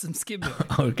would get some skim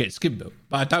milk. I would get skim milk.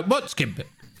 But I don't want skim milk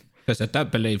because I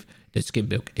don't believe that skim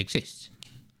milk exists.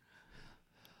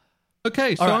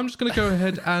 Okay, so All right. I'm just going to go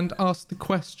ahead and ask the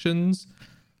questions.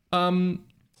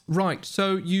 Right,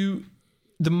 so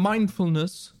the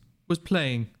mindfulness was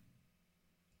playing.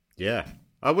 Yeah,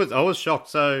 I was shocked.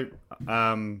 So,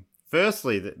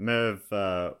 firstly, that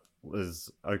Merv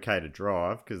was okay to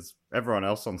drive because everyone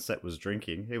else on set was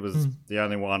drinking. He was the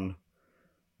only one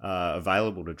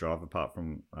available to drive apart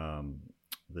from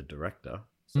the director.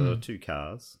 So there were two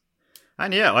cars,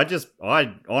 and yeah,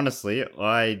 I honestly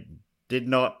did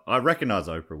not. I recognize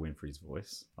Oprah Winfrey's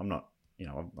voice. I'm not,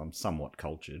 I'm somewhat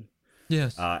cultured.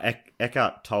 Yes.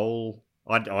 Eckhart Tolle.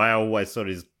 I always thought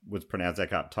it was pronounced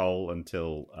Eckhart Tolle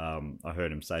until I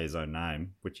heard him say his own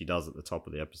name, which he does at the top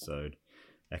of the episode,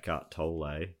 Eckhart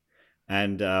Tolle.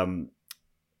 And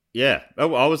yeah, I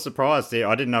was surprised there.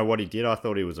 I didn't know what he did. I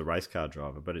thought he was a race car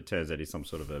driver, but it turns out he's some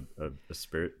sort of a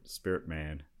spirit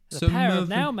man. The power of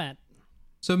now, Matt.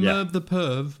 So Yeah. Merv the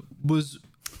Perv was...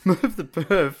 Merv the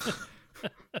Perv.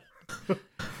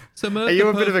 So Merv Are you the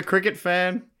a bit Perv- of a cricket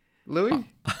fan, Louis?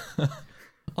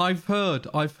 I've heard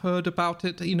about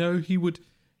it. He would,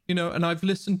 and I've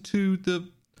listened to the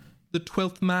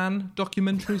 12th Man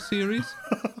documentary series.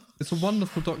 It's a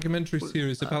wonderful documentary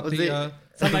series about was the.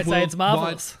 Some might the say it's world-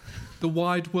 marvellous. The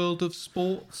wide world of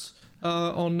sports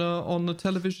on the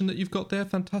television that you've got there.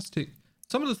 Fantastic.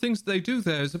 Some of the things they do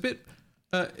there is a bit.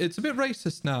 It's a bit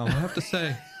racist now, I have to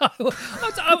say.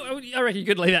 I reckon you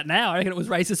could leave that now. I reckon it was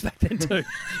racist back then too.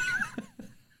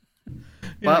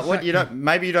 But what you don't,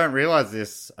 maybe you don't realize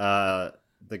this.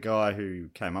 The guy who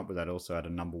came up with that also had a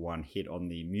 #1 hit on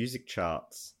the music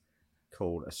charts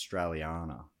called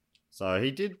Australiana. So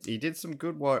he did some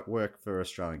good work for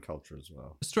Australian culture as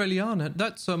well. Australiana,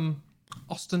 that's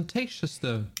ostentatious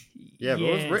though. Yeah, but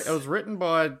Yes. it was written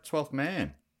by 12th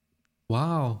Man.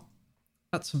 Wow.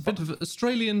 That's a bit of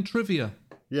Australian trivia.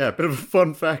 Yeah, a bit of a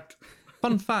fun fact.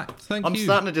 Fun fact, thank I'm you.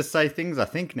 starting to just say things I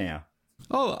think now.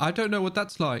 Oh, I don't know what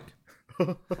that's like.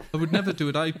 I would never do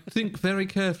it. I think very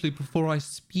carefully before I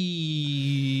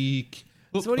speak.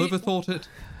 So what do you- Overthought it.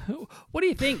 What do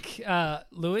you think,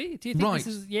 Louis? Do you think Right. this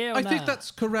is yeah or I nah? think that's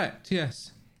correct,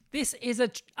 yes. This is a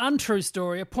untrue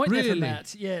story. A point there for Really?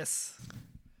 Matt. Yes.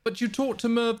 But you talked to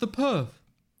Merv the perv.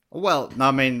 Well,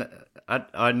 I mean,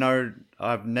 I know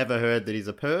I've never heard that he's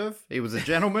a perv. He was a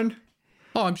gentleman.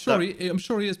 Oh, I'm sure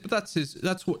he is, but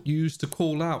that's what you used to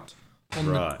call out on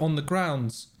Right. the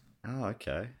grounds. Oh,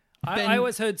 okay. I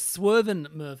always heard Swervin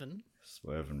Mervin.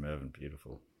 Swerve and Mervyn,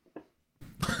 beautiful.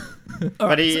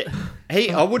 But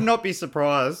I would not be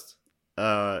surprised.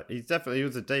 He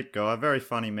was a deep guy, very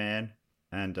funny man,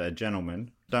 and a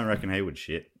gentleman. Don't reckon he would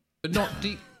shit. But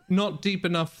not deep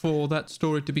enough for that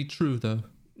story to be true, though.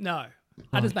 No,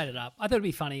 I just made it up. I thought it'd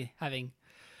be funny having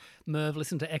Merv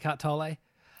listen to Eckhart Tolle.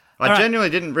 I genuinely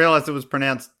didn't realise it was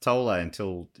pronounced Tolle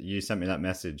until you sent me that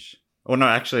message. Or no,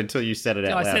 actually, until you said it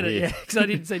out I loud said it, here. yeah, because I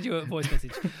didn't send you a voice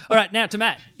message. All right, now to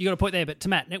Matt. You got a point there, but to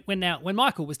Matt, when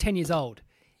Michael was 10 years old,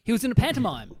 he was in a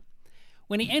pantomime.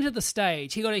 When he entered the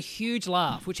stage, he got a huge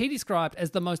laugh, which he described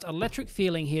as the most electric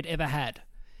feeling he had ever had.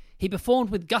 He performed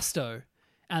with gusto,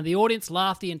 and the audience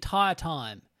laughed the entire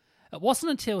time. It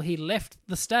wasn't until he left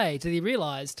the stage that he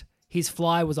realised his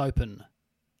fly was open.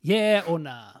 Yeah or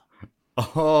nah?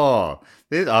 Oh,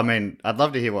 I'd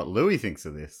love to hear what Louis thinks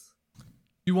of this.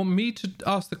 You want me to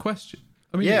ask the question?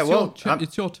 I mean, Yeah,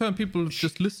 it's your turn. People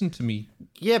just listen to me.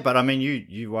 Yeah, but I mean,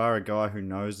 you are a guy who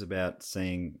knows about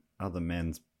seeing other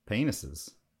men's penises,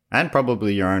 and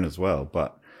probably your own as well.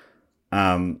 But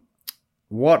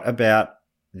what about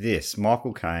this?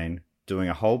 Michael Caine doing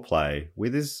a whole play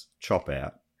with his chop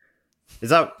out. Is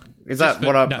that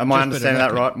am I understanding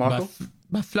that right, Michael?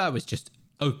 My fly was just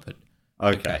open.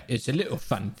 Okay. It's a little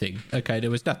fun thing. Okay, there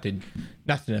was nothing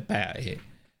about it,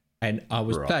 and I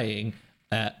was playing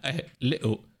a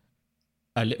little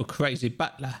crazy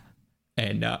butler,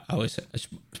 and I was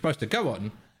supposed to go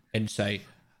on and say,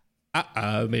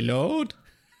 "Uh-oh, my lord,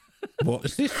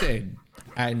 what's this then?"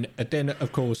 And then,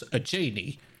 of course, a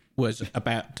genie was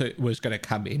going to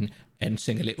come in and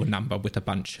sing a little number with a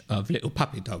bunch of little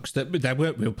puppy dogs. They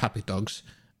weren't real puppy dogs.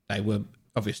 They were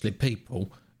obviously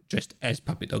people dressed as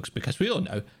puppy dogs, because we all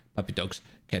know puppy dogs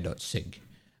cannot sing.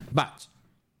 But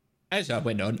as I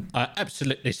went on, I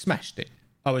absolutely smashed it.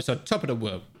 I was on top of the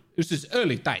world. It was his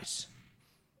early days.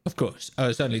 Of course, I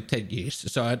was only 10 years,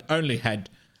 so I'd only had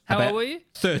How about old were you?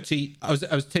 30. I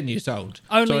was 10 years old.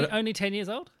 Only 10 years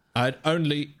old? I'd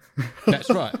only... That's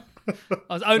right.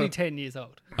 I was only 10 years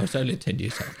old. I was only 10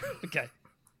 years old. Okay.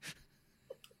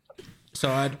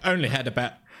 So I'd only had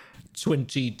about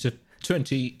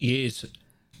 20 years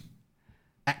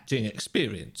acting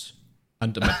experience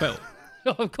under my belt.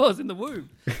 Of course, in the womb.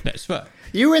 That's right.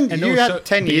 You And also had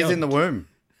 10 years beyond. in the womb.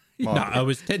 No, I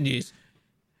was 10 years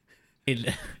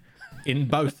in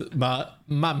both my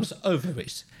mum's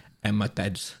ovaries and my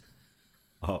dad's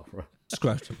Oh, right.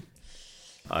 scrotum.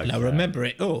 Okay. And I remember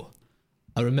it all.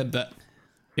 I remember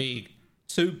being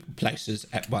two places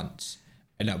at once,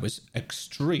 and I was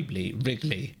extremely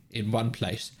wriggly in one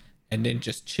place and then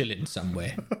just chilling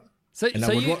somewhere. So, And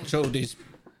I would watch all these...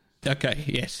 Okay,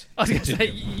 yes. I was going to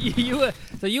say, you were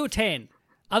 10.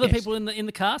 Other Yes. people in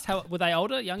the cast, how were they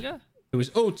older, younger? It was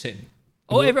all 10.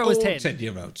 Oh, everyone was all 10.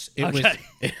 10-year-olds. Okay.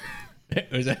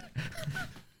 It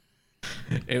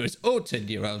was all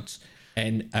 10-year-olds,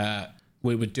 and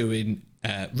we were doing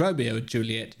Romeo and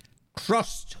Juliet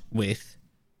crossed with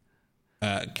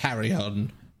Carry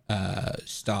On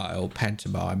style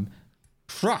pantomime,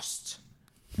 crossed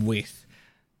with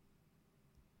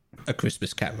A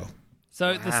Christmas Carol.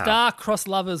 So the star-crossed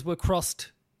lovers were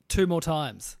crossed 2 more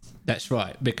times. That's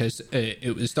right, because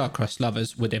it was star-crossed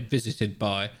lovers were then visited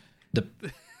by the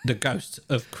ghosts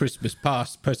of Christmas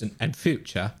past, present, and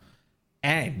future,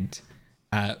 and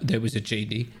there was a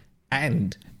genie,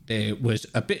 and there was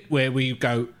a bit where we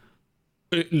go.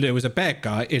 There was a bad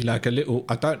guy in like a little.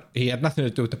 He had nothing to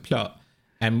do with the plot,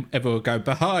 and everyone would go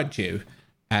behind you,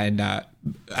 and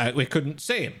we couldn't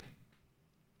see him.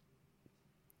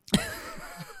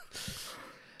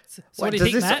 So what do you Does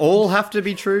think, this Matt? all have to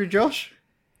be true, Josh?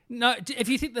 No, if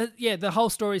you think that, the whole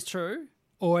story's true,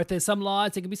 Or if there's some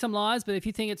lies, there can be some lies, but if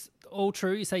you think it's all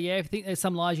true, you say yeah. If you think there's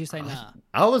some lies, you say nah.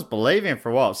 I was believing for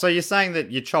a while. So you're saying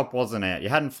that your chop wasn't out. You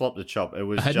hadn't flopped the chop. It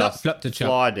was I had just not flopped the chop.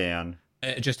 fly down.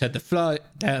 It just had to fly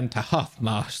down to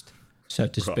half-mast, so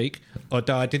to speak,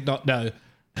 although I did not know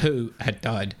who had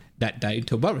died that day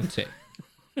to warrant it.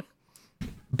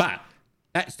 But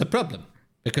that's the problem,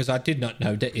 because I did not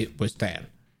know that it was down.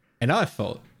 And I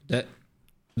thought that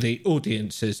the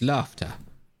audience's laughter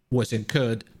was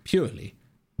incurred purely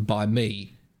by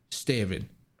me staring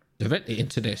directly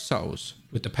into their souls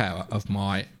with the power of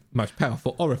my most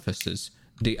powerful orifices,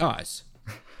 the eyes.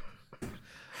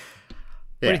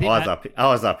 Yeah, think, eyes Matt? up.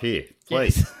 Eyes up here,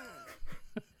 please.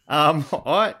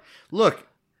 Look.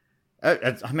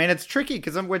 I mean, it's tricky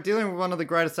because we're dealing with one of the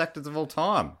greatest actors of all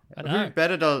time. I know. Who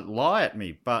better to lie at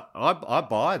me? But I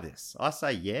buy this. I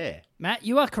say yeah. Matt,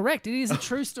 you are correct. It is a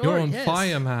true story. You're on yes.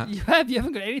 fire, Matt. You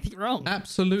haven't got anything wrong.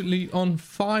 Absolutely on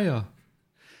fire.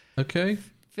 Okay?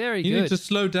 Very You good. need to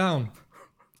slow down.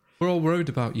 We're all worried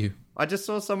about you. I just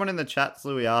saw someone in the chat,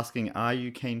 Louis, asking, "Are you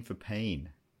keen for peen?"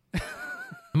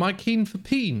 Am I keen for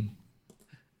peen?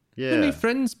 Yeah. Only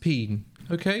friends peen.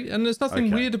 Okay? And there's nothing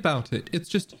Okay. weird about it. It's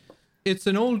just, it's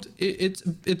an old,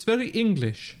 it's very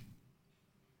English.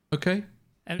 Okay?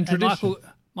 and tradition.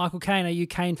 Michael Caine, are you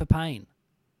Caine for pain?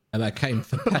 And I came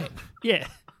for pain. Yeah.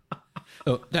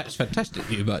 Oh, that's fantastic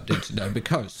you might need to know,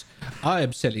 because I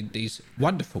am selling these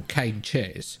wonderful cane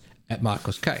chairs at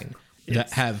Michael's Cane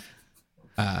that have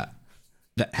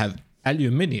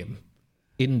aluminium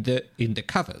in the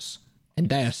covers, and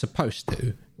they are supposed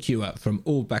to cure from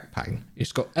all back pain.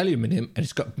 It's got aluminium and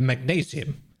it's got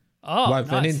magnesium Oh,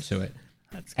 woven nice. into it,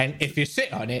 and if you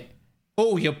sit on it,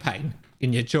 all your pain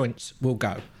in your joints will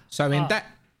go. So in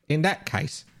that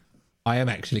case, I am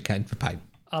actually Cane for pain.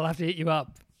 I'll have to hit you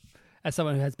up as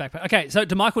someone who has back pain. Okay, so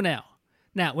to Michael now.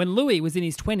 Now, when Louis was in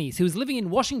his 20s, he was living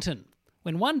in Washington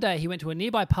when one day he went to a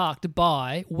nearby park to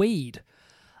buy weed.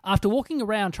 After walking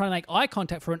around trying to make eye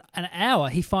contact for an hour,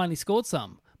 he finally scored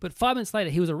some. But 5 minutes later,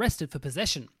 he was arrested for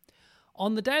possession.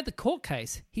 On the day of the court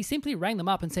case, he simply rang them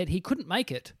up and said he couldn't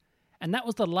make it. And that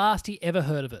was the last he ever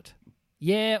heard of it.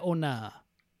 Yeah or nah?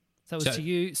 So it was to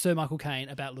you, Sir Michael Caine,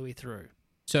 about Louis Theroux.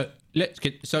 So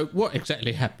what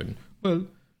exactly happened? Well,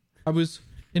 I was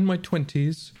in my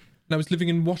 20s and I was living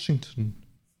in Washington.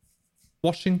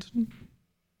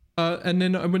 And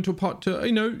then I went to a park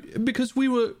to, because we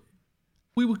were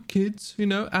kids,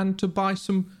 and to buy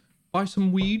some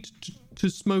weed to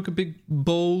smoke a big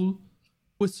bowl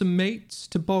with some mates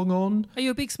to bong on. Are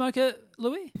you a big smoker,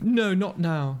 Louis? No, not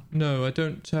now. No, I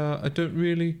don't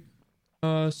really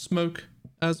smoke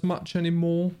as much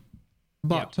anymore.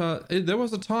 But there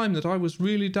was a time that I was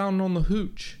really down on the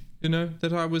hooch,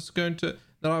 that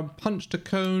I punched a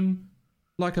cone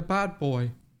like a bad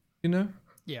boy,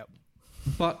 Yeah.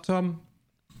 But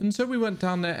and so we went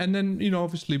down there, and then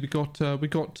obviously we got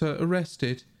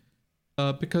arrested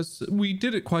because we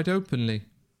did it quite openly.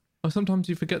 Sometimes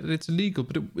you forget that it's illegal,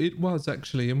 but it was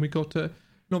actually, and we got and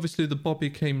obviously the Bobby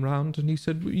came round and he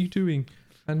said, "What are you doing?"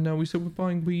 And we said, "We're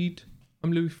buying weed.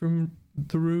 I'm Louis from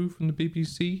Theroux from the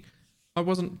BBC." I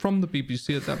wasn't from the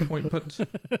BBC at that point, but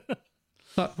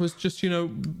that was just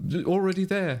already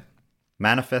there.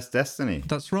 Manifest destiny.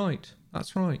 That's right.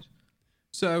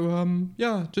 So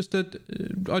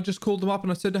I just called them up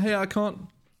and I said, "Hey, I can't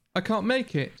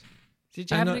make it."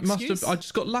 Did you have an excuse? I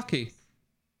just got lucky.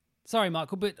 Sorry,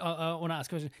 Michael, but I want to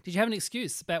ask a question. Did you have an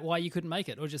excuse about why you couldn't make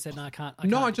it, or just said, "No, I can't"?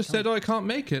 I just said, "I can't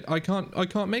make it. I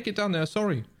can't make it down there.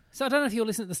 Sorry." So I don't know if you'll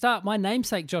listen at the start. My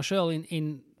namesake Josh Earl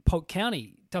in Polk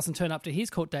County doesn't turn up to his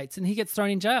court dates, and he gets thrown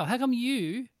in jail. How come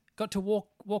you got to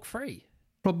walk free?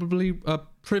 Probably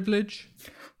privilege.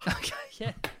 Okay,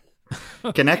 yeah.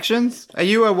 Connections? Are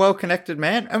you a well-connected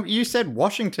man? You said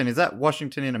Washington. Is that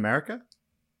Washington in America?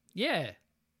 Yeah.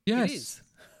 Yes.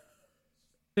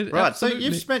 It is. Right.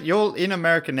 Absolutely. So you're in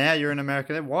America now. You're in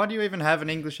America then. Why do you even have an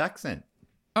English accent?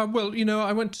 Well,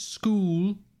 I went to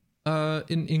school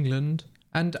in England,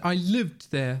 and I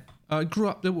lived there. I grew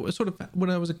up there. Sort of when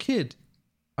I was a kid,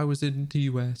 I was in the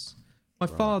US. My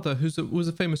father, was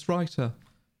a famous writer,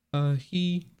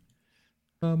 he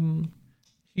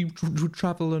would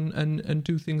travel and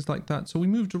do things like that. So we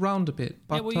moved around a bit.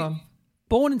 But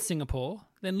born in Singapore,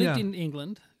 then lived in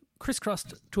England,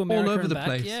 crisscrossed to America all over and the back.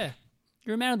 place. Yeah,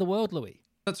 you're a man of the world, Louis.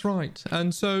 That's right.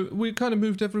 And so we kind of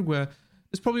moved everywhere.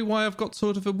 It's probably why I've got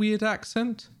sort of a weird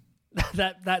accent.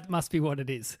 That must be what it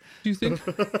is. Do you think?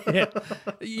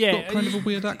 Yeah, Got kind of a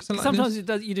weird accent like sometimes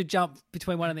this? you do jump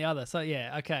between one and the other. So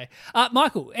yeah, okay.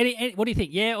 Michael, any what do you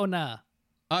think? Yeah or nah?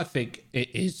 I think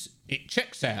it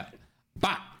checks out,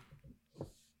 but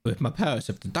with my powers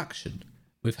of deduction,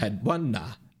 We've had one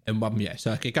nah and one yeah,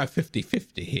 so I could go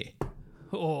 50-50 here.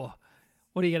 Or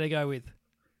what are you going to go with?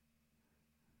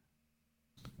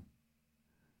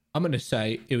 I'm going to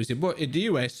say it was in the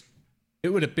US. It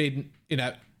would have been,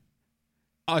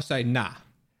 I say nah.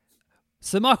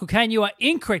 So, Michael Caine, you are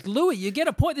incorrect. Louis, you get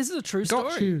a point. This is a true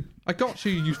story. I got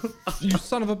you, you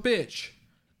son of a bitch.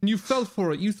 And you fell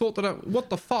for it. You thought that what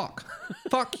the fuck?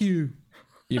 Fuck you.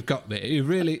 You've got me.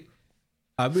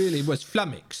 I really was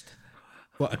flummoxed.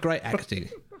 What a great acting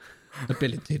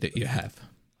ability that you have.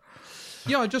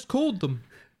 Yeah, I just called them.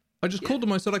 I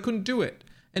said I couldn't do it.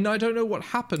 And I don't know what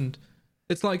happened.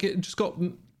 It's like it just got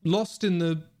lost in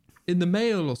the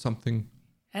mail or something.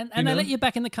 And they let you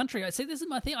back in the country. See, this is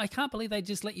my thing. I can't believe they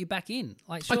just let you back in.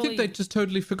 Like, surely... I think they just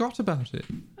totally forgot about it.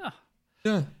 Oh.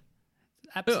 Yeah.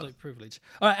 Absolute privilege.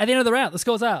 All right, at the end of the round, the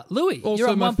scores are Louis. Also, you're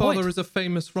on my 1 point. father is a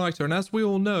famous writer, and as we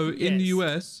all know, in the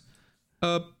US,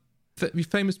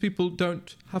 famous people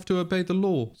don't have to obey the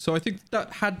law. So I think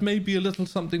that had maybe a little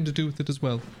something to do with it as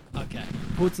well. Okay,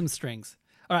 pulled some strings.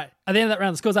 All right, at the end of that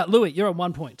round, the scores are Louis, you're on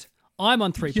 1 point. I'm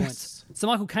on 3 points. So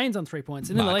Michael Caine's on 3 points.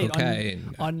 And in the lead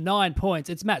on 9 points,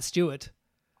 it's Matt Stewart.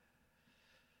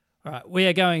 All right, we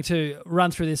are going to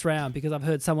run through this round because I've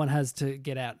heard someone has to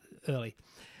get out early.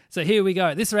 So here we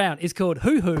go. This round is called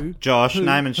Who. Josh,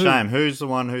 name and shame. Who's the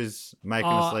one who's making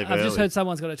us leave early? I've just heard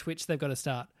someone's got a Twitch. They've got to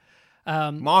start.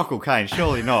 Michael Caine,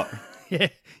 surely not. Yeah,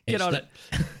 get on it.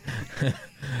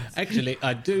 Actually,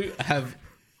 I do have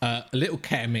a little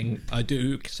camming. I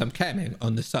do some camming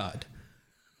on the side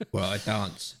where I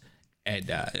dance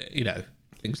and,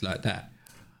 things like that.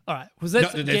 All right.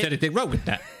 Not that there's anything wrong with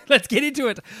that. Let's get into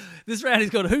it. This round is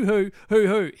called Who.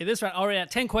 In this round, I'll read out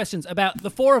 10 questions about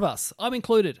the four of us. I'm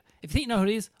included. If you think you know who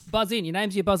it is, buzz in. Your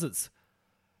names are your buzzers.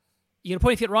 You get a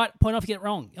point if you get it right, point off if you get it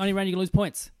wrong. Only round you can lose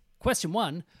points. Question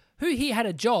 1. Who here had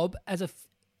a job as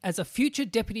a future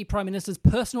Deputy Prime Minister's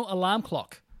personal alarm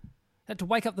clock? Had to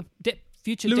wake up the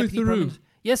future Louis Deputy Prime Minister.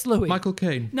 Yes, Louis. Michael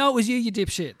Caine. No, it was you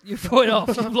dipshit. You point off.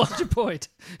 You've lost your point.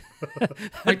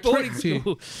 I tricked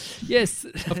you. Yes.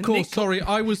 Of course, sorry.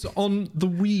 I was on the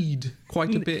weed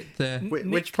quite a bit there.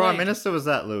 Which Prime Minister was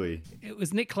that, Louis? It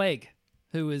was Nick Clegg,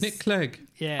 who was... Nick Clegg.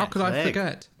 Yeah. How could I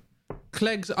forget?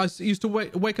 Clegg's, I used to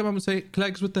wake up and say,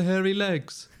 Clegg's with the hairy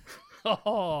legs.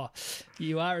 Oh,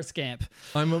 you are a scamp.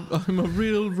 I'm a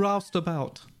real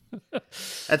roustabout.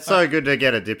 It's so good to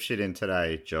get a dipshit in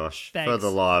today, Josh, Thanks. for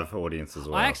the live audience as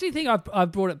well. I actually think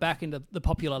I've brought it back into the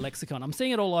popular lexicon. I'm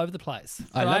seeing it all over the place.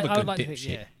 I love a good would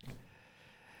dipshit.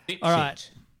 Dipshit. All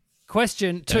right.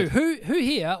 Question 2. Who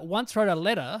here once wrote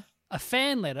a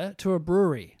fan letter to a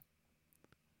brewery?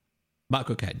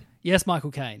 Michael Caine. Yes,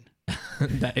 Michael Caine.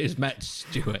 That is Matt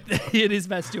Stewart. It is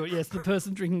Matt Stewart, yes. The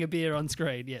person drinking a beer on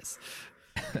screen, yes.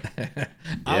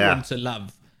 I want to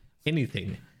love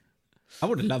anything. I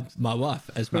would have loved my wife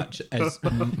as much as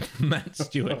Matt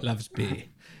Stewart loves beer.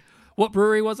 What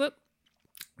brewery was it?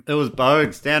 It was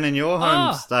Bogues down in your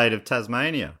home state of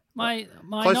Tasmania.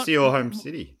 Close to your home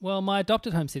city. Well, my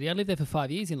adopted home city. I lived there for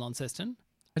 5 years in Launceston.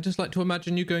 I just like to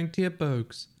imagine you going, dear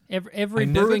Bogues. Every I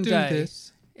brewing never do day.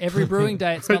 this. Every brewing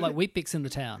day, it smelled like Weet-Bix in the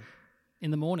town.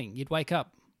 In the morning, you'd wake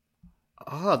up.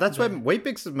 Oh, that's where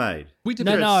Weet-Bix is made. We did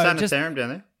No, Sanitarium down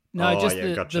there? No, Oh, just yeah,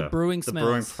 the gotcha. brewing The smells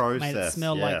brewing process, made it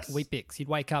smell yes. like Weet-Bix. You'd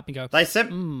wake up and go, They sent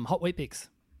hot Weet-Bix.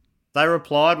 They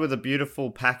replied with a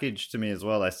beautiful package to me as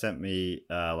well. They sent me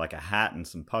like a hat and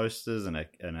some posters and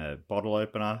a bottle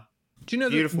opener. Do you know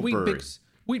Beautiful that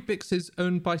Weet-Bix is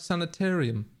owned by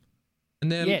Sanitarium?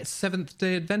 And they're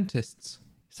Seventh-day Adventists.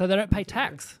 So they don't pay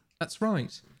tax. That's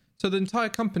right. So the entire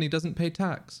company doesn't pay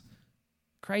tax.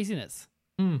 Craziness.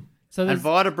 Mm. So and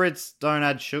Vitabrits don't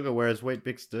add sugar, whereas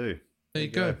Weet-Bix do. There you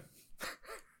go.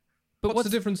 But what's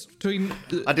the difference between...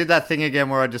 I did that thing again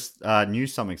where I just knew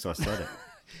something, so I said it.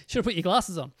 Should have put your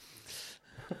glasses on.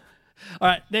 All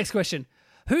right, next question.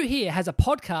 Who here has a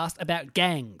podcast about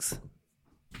gangs?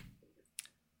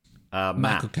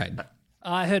 Michael Caine.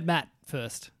 I heard Matt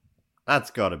first.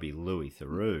 That's got to be Louis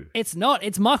Theroux. It's not.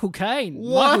 It's Michael Caine.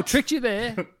 What? Michael tricked you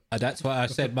there. That's why I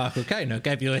said Michael Caine. I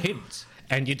gave you a hint,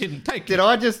 and you didn't take it. Did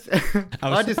I just...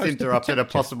 I just supposed to interrupted a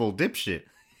protect you. possible dipshit.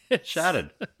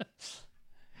 Shattered.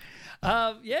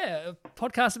 Yeah, a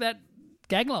podcast about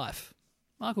gang life.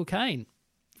 Michael Caine.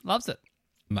 Loves it.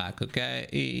 Michael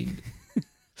Caine.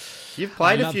 You've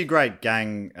played a few great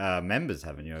gang members,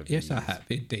 haven't you? Yes, I have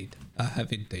indeed.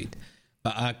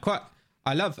 But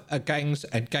I love gangs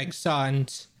and gang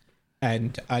signs,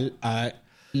 and I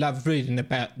love reading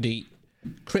about the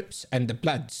Crips and the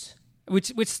Bloods.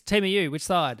 Which team are you? Which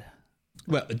side?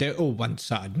 Well, they're all one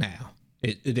side now.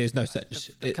 There's no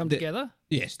such. They've come together?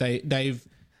 Yes, they've.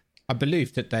 I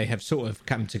believe that they have sort of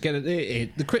come together. The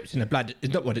Crips and the Blood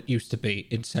is not what it used to be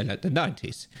in, say, like the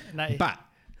 90s. No. But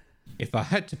if I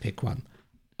had to pick one,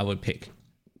 I would pick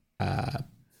a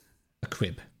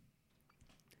Crib.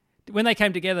 When they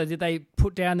came together, did they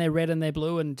put down their red and their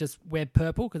blue and just wear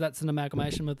purple? Because that's an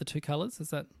amalgamation of the two colours. Is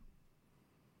that?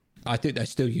 I think they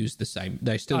still use the same.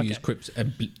 They still Okay. use Crips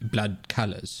and Blood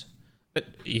colours. But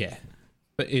yeah,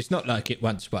 but it's not like it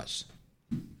once was.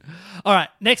 All right,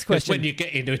 next 'Cause question. when you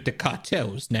get into the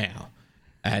cartels now,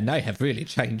 and they have really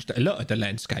changed a lot of the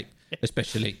landscape,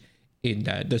 especially in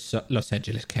the Los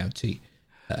Angeles County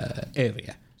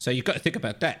area. So you've got to think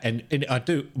about that. And I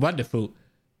do wonderful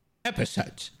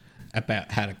episodes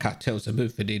about how the cartels are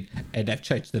moving in and they've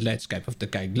changed the landscape of the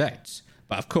ganglands.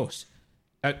 But of course,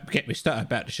 don't get me started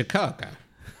about the Chicago.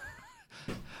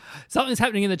 Something's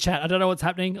happening in the chat. I don't know what's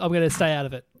happening. I'm going to stay out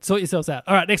of it. Sort yourselves out.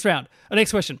 All right, next round.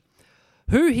 Next question.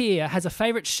 Who here has a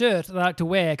favourite shirt that they like to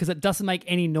wear because it doesn't make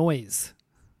any noise?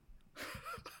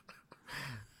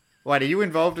 Wait, are you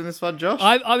involved in this one, Josh?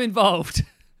 I'm involved.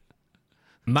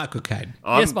 Michael Caine.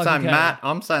 I'm Yes, Michael saying Caine. Matt.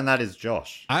 I'm saying that is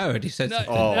Josh. I already said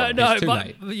something. No, It's too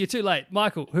late. you're too late.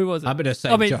 Michael, who was it? I'm gonna say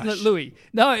Josh. Louis.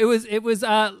 No, it was.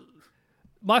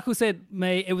 Michael said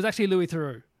me. It was actually Louis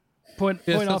Theroux. Point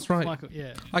Yes, off, that's right. Michael.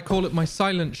 Yeah. I call it my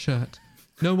silent shirt.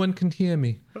 No one can hear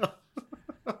me.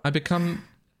 I become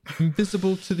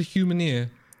invisible to the human ear.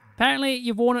 Apparently,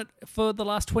 you've worn it for the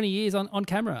last 20 years on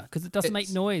camera because it doesn't make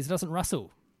It's- noise. It doesn't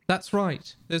rustle. That's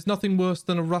right. There's nothing worse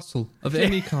than a rustle of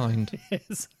any kind.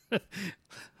 Yes.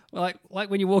 like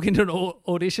when you walk into an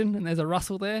audition and there's a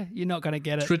rustle there, you're not going to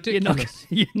get it. It's ridiculous.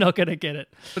 You're not going to get it.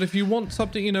 But if you want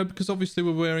something, because obviously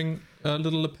we're wearing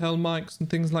little lapel mics and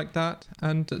things like that,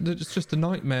 and it's just a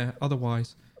nightmare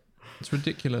otherwise. It's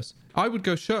ridiculous. I would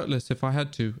go shirtless if I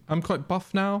had to. I'm quite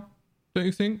buff now, don't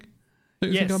you think?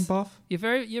 Don't you think I'm buff? You're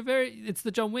very. It's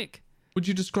the John Wick. Would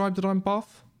you describe that I'm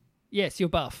buff? Yes, you're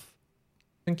buff.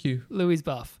 Thank you. Louis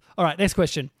buff. All right, next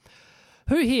question.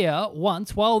 Who here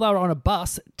once, while they were on a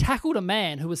bus, tackled a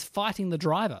man who was fighting the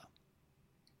driver?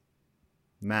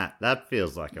 Matt, that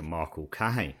feels like a Michael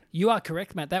Caine. You are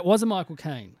correct, Matt. That was a Michael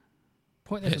Caine.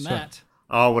 Point there Yes, to sir. Matt.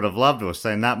 I would have loved to have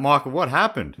seen that. Michael, what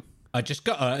happened? I just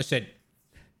got I said,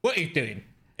 "What are you doing?"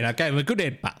 And I gave him a good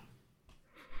headbutt.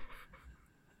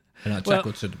 And I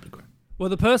tackled to the ground. Well,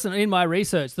 the person in my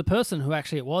research, the person who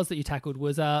actually it was that you tackled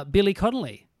was Billy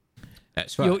Connolly.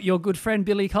 That's right. Your good friend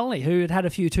Billy Connolly, who had had a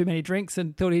few too many drinks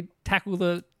and thought he'd tackle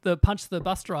the punch the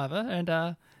bus driver,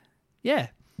 and yeah,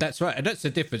 That's right. And that's the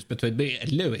difference between me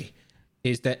and Louis,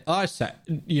 is that I say,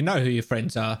 you know who your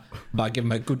friends are by giving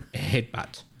them a good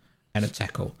headbutt and a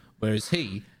tackle, whereas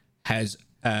he has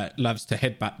loves to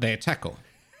headbutt their tackle.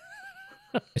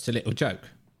 It's a little joke.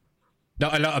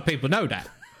 Not a lot of people know that.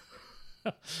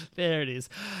 there it is.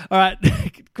 All right,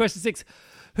 question 6.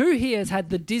 Who here has had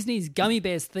the Disney's Gummy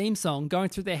Bears theme song going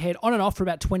through their head on and off for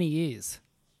about 20 years?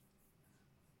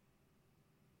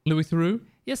 Louis Theroux?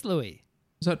 Yes, Louis.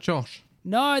 Is that Josh?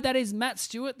 No, that is Matt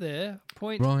Stewart there.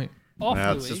 Point Right. off,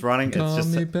 Now Louis. it's just running.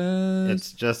 Gummy bears,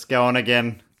 It's just going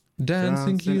again.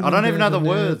 dancing here I don't and even know the there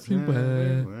words. and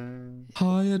everywhere.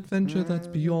 High adventure that's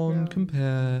beyond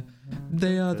compare.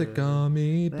 They are the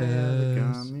gummy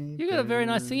bears. You got a very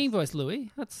nice singing voice, Louis.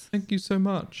 That's Thank you so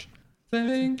much.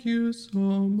 Thank you so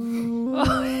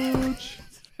much.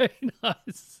 very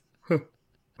nice.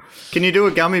 Can you do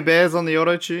a Gummy Bears on the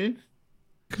auto tune?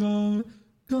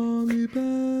 Gummy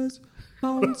bears,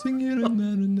 bouncing here and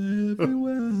there and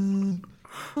everywhere.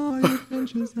 High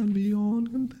adventures and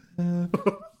beyond compare.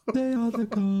 They are the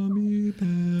gummy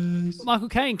bears. Michael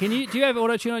Caine, do you have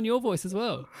auto tune on your voice as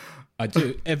well? I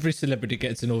do. Every celebrity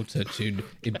gets an auto-tune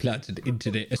implanted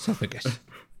into their esophagus.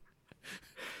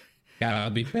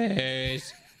 Gummy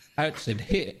bears, outside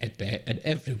here and there and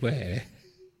everywhere.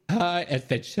 High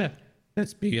adventure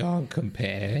that's beyond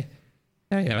compare.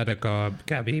 They are the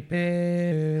gummy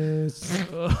bears.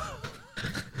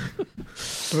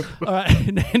 All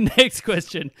right, next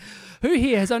question. Who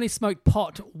here has only smoked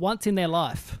pot once in their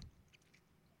life?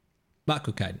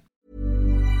 Michael Caine.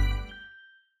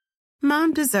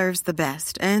 Mom deserves the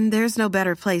best, and there's no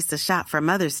better place to shop for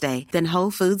Mother's Day than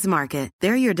Whole Foods Market.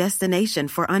 They're your destination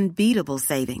for unbeatable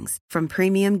savings, from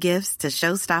premium gifts to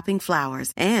show-stopping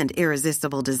flowers and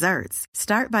irresistible desserts.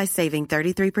 Start by saving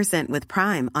 33% with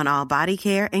Prime on all body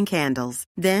care and candles.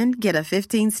 Then get a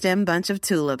 15-stem bunch of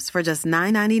tulips for just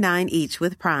 $9.99 each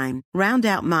with Prime. Round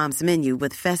out Mom's menu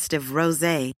with festive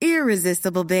rosé,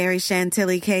 irresistible berry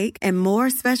chantilly cake, and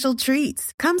more special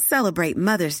treats. Come celebrate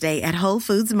Mother's Day at Whole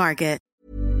Foods Market.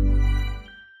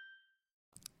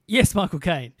 Yes, Michael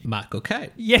Caine. Michael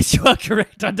Caine. Yes, you are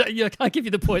correct. I can't give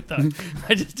you the point, though.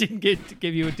 I just didn't get to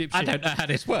give you a dipshit. I don't know how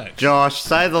this works. Josh,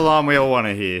 say the line we all want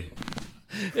to hear.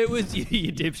 It was you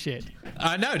dipshit.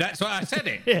 I know, that's why I said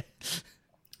it. Yeah.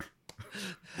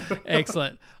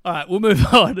 Excellent. All right, we'll move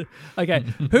on. Okay.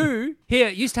 Who here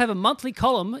used to have a monthly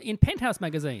column in Penthouse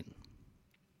magazine?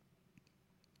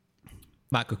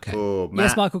 Michael Caine. Oh, Matt.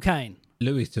 Yes, Michael Caine.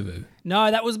 Louis Theroux. No,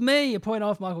 that was me. A point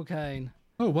off Michael Caine.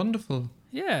 Oh, wonderful.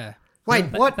 Yeah. Wait,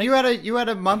 what? You had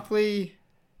a monthly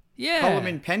Yeah. column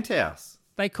in Penthouse.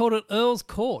 They called it Earl's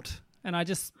Court, and I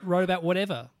just wrote about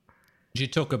whatever. Did you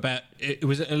talk about, it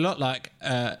was a lot like,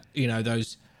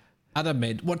 those other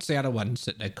men, what's the other ones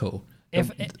that they call?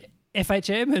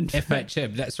 FHM and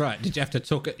FHM, that's right. Did you have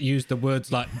to use the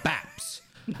words like BAPS?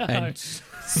 No. And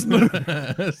smooth.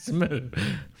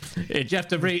 Did you have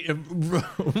to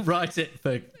write it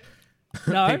for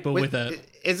No. people with a...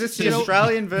 Is this the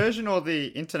Australian version or the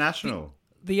international?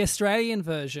 The Australian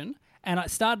version, and I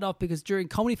started off because during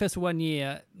Comedy Festival one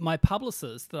year, my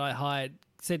publicist that I hired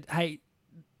said, hey,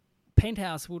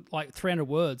 Penthouse would like 300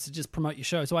 words to just promote your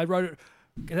show. So I wrote it,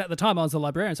 at the time I was a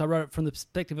librarian, so I wrote it from the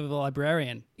perspective of a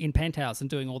librarian in Penthouse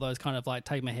and doing all those kind of like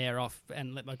take my hair off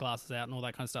and let my glasses out and all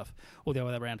that kind of stuff, all the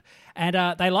other way around. And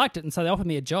they liked it, and so they offered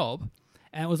me a job,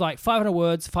 and it was like 500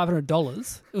 words,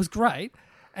 $500. It was great.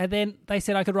 And then they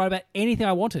said I could write about anything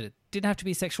I wanted. It didn't have to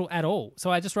be sexual at all.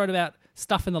 So I just wrote about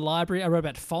stuff in the library. I wrote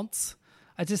about fonts.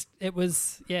 It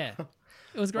was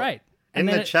great. In And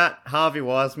then the chat, Harvey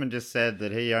Wiseman just said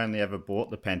that he only ever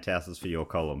bought the Penthouses for your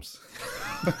columns.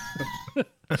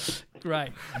 Great.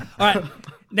 All right.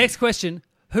 Next question.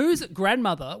 Whose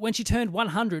grandmother, when she turned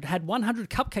 100, had 100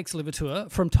 cupcakes delivered to her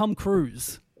from Tom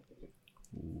Cruise?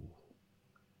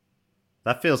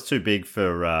 That feels too big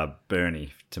for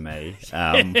Bernie to me.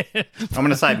 I'm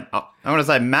gonna say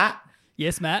Matt.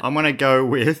 Yes, Matt. I'm gonna go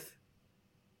with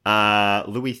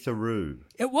Louis Theroux.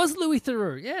 It was Louis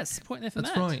Theroux. Yes, point there for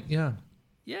That's Matt. right, yeah.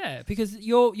 Yeah, because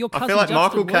your cousin I feel like Justin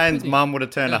Michael worked with Caine's him. mum would have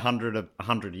turned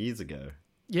 100 years ago.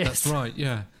 Yes, That's right,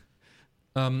 yeah.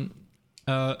 But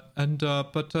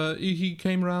he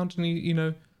came around and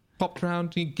he popped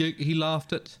around, he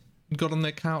laughed at, and got on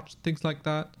their couch, things like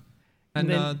that,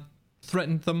 and then-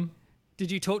 threatened them. Did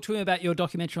you talk to him about your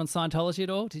documentary on Scientology at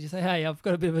all? Did you say, hey, I've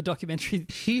got a bit of a documentary?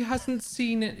 He hasn't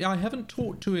seen it. I haven't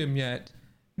talked to him yet,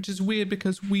 which is weird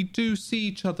because we do see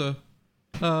each other,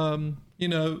 or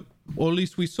at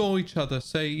least we saw each other,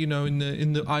 say, in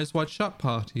the Eyes Wide Shut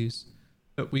parties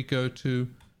that we go to,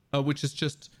 which is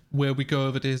just where we go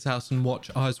over to his house and watch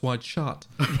Eyes Wide Shut.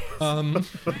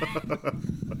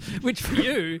 Which for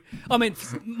you, I mean,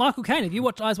 Michael Caine, if you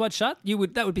watched Eyes Wide Shut,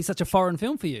 that would be such a foreign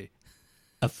film for you.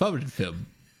 A foreign film.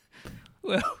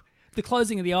 Well, the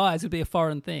closing of the eyes would be a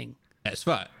foreign thing. That's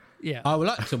right. Yeah. I would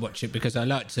like to watch it because I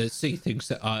like to see things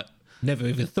that I never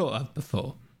even thought of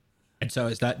before. And so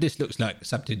it's like, this looks like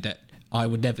something that I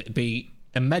would never be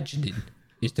imagining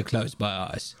is to close my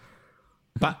eyes.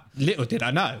 But little did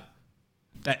I know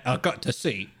that I got to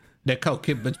see Nicole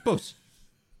Kidman's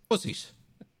pussies.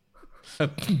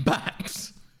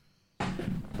 Bats.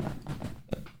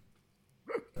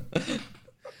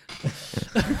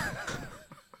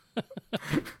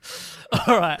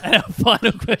 All right, and our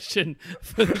final question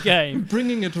for the game.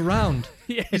 Bringing it around.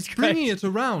 Yeah, He's it's bringing great. it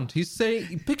around. He's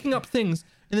picking up things,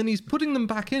 and then he's putting them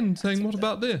back in, saying, what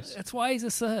about this? That's why he's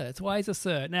a sir. That's why he's a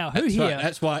sir. Now, who That's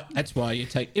here? right. That's why you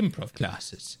take improv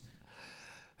classes.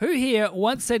 Who here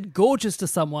once said gorgeous to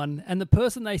someone, and the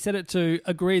person they said it to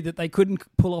agreed that they couldn't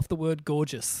pull off the word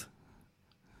gorgeous?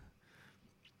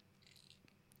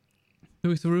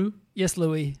 Louis Theroux? Yes,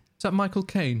 Louis. Is that Michael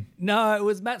Caine? No, it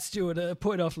was Matt Stewart.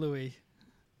 Point off, Louis.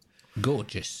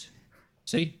 Gorgeous.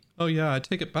 See? Oh, yeah, I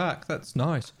take it back. That's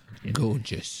nice.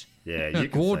 Gorgeous. Yeah, Yeah, you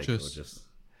can gorgeous. say gorgeous.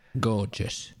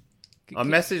 Gorgeous. I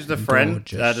messaged a friend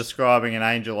Gorgeous. describing an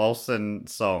Angel Olsen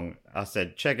song. I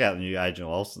said, check out the new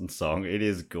Angel Olsen song. It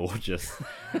is gorgeous.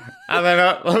 And then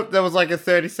there was like a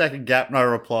 30-second gap, no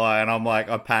reply. And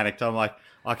I panicked. I'm like,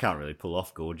 I can't really pull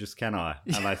off gorgeous, can I?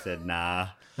 And they said, nah,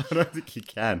 I don't think you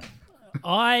can.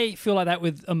 I feel like that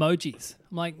with emojis.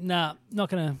 I'm like, nah, not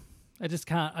gonna. I just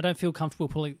can't. I don't feel comfortable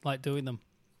doing them.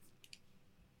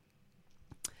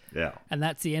 Yeah. And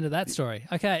that's the end of that story.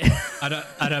 Okay.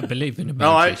 I don't believe in emojis.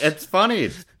 No, it's funny.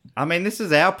 I mean, this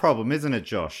is our problem, isn't it,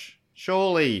 Josh?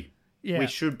 Surely Yeah. we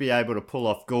should be able to pull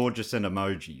off gorgeous and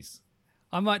emojis.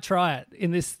 I might try it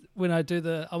in this when I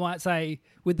do I might say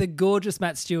with the gorgeous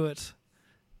Matt Stewart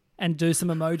and do some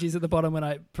emojis at the bottom when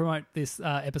I promote this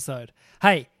episode.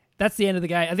 Hey, that's the end of the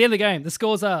game. At the end of the game, the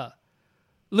scores are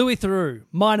Louis Theroux,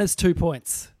 -2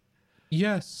 points.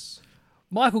 Yes.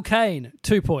 Michael Caine,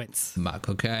 2 points.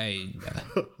 Michael Caine.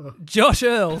 Josh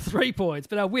Earl, 3 points.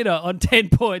 But our winner on 10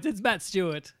 points, it's Matt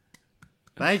Stewart.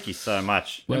 Thank you so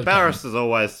much. Well Embarrassed as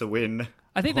always to win.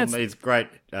 I think on that's these great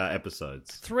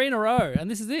episodes. 3 in a row,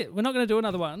 and this is it. We're not going to do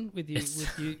another one with you,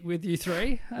 with you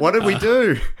three. What did we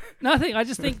do? Nothing. I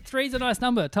just think 3's a nice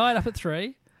number. Tied up at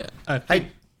 3.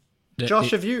 Hey, Josh,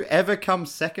 have you ever come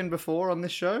second before on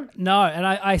this show? No, and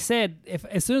I said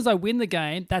as soon as I win the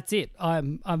game, that's it.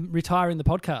 I'm retiring the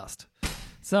podcast.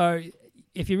 So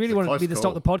if you really wanted me to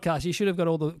stop the podcast, you should have got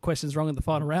all the questions wrong in the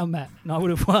final round, Matt, and I would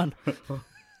have won.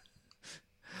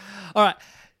 All right.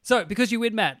 So because you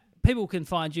win, Matt, people can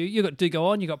find you. You got Do Go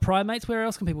On. You got Primates. Where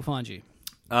else can people find you?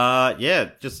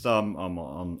 Just I'm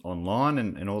on online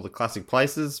and in all the classic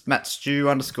places.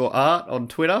 MattStew_art on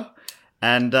Twitter,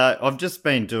 and I've just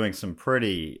been doing some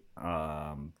pretty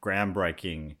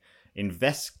groundbreaking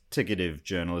investigative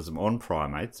journalism on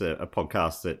Primates, a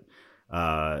podcast that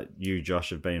you, Josh,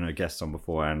 have been a guest on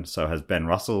before, and so has Ben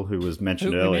Russell, who was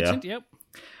mentioned earlier. Yep.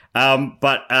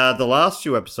 But the last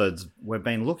few episodes, we've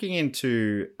been looking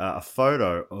into a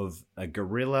photo of a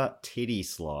gorilla titty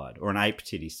slide or an ape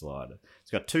titty slide.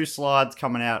 It's got 2 slides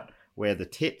coming out where the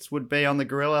tits would be on the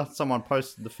gorilla. Someone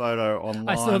posted the photo online.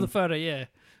 I saw the photo, yeah.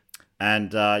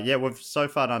 And we've so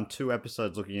far done 2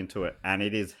 episodes looking into it, and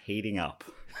it is heating up.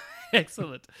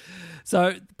 Excellent.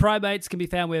 So Primates can be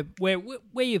found where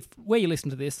you listen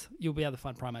to this. You'll be able to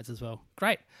find Primates as well.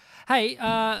 Great. Hey,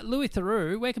 Louis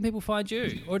Theroux, where can people find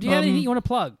you? Or do you have anything you want to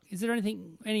plug? Is there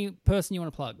any person you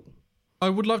want to plug? I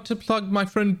would love to plug my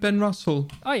friend Ben Russell.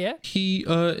 Oh, yeah? He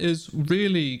is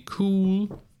really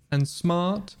cool and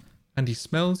smart, and he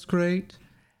smells great,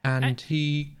 and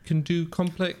he can do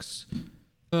complex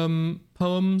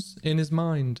poems in his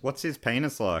mind. What's his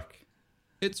penis like?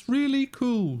 It's really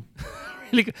cool.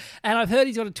 Really good. And I've heard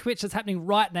he's got a Twitch that's happening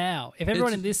right now. If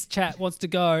everyone in this chat wants to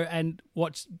go and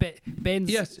watch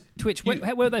Ben's Twitch,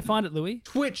 where would they find it, Louis?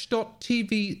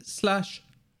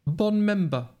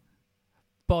 Twitch.tv/BondMember.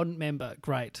 Bond member,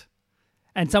 great.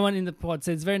 And someone in the pod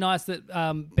said it's very nice that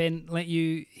Ben lent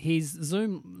you his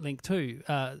Zoom link too,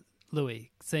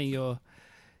 Louis, seeing your...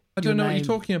 I don't know what you're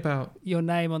talking about. Your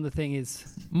name on the thing is...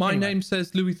 My name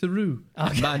says Louis Theroux.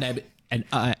 Okay. My name, and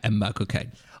I am Michael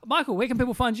Caine. Michael, where can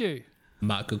people find you?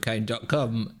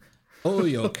 MichaelCaine.com. All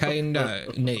your cane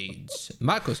needs.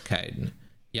 Michael's Caine.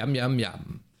 Yum, yum,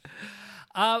 yum.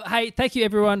 Hey, thank you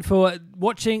everyone for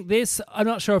watching this. I'm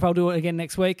not sure if I'll do it again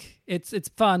next week. It's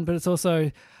fun, but it's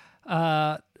also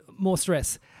more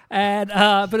stress. And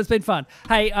but it's been fun.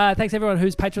 Hey, thanks everyone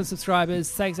who's Patreon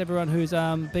subscribers. Thanks everyone who's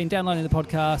been downloading the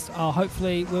podcast.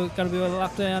 Hopefully we're going to be on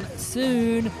lockdown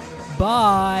soon.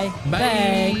 Bye. Bye.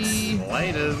 Thanks.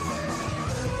 Later.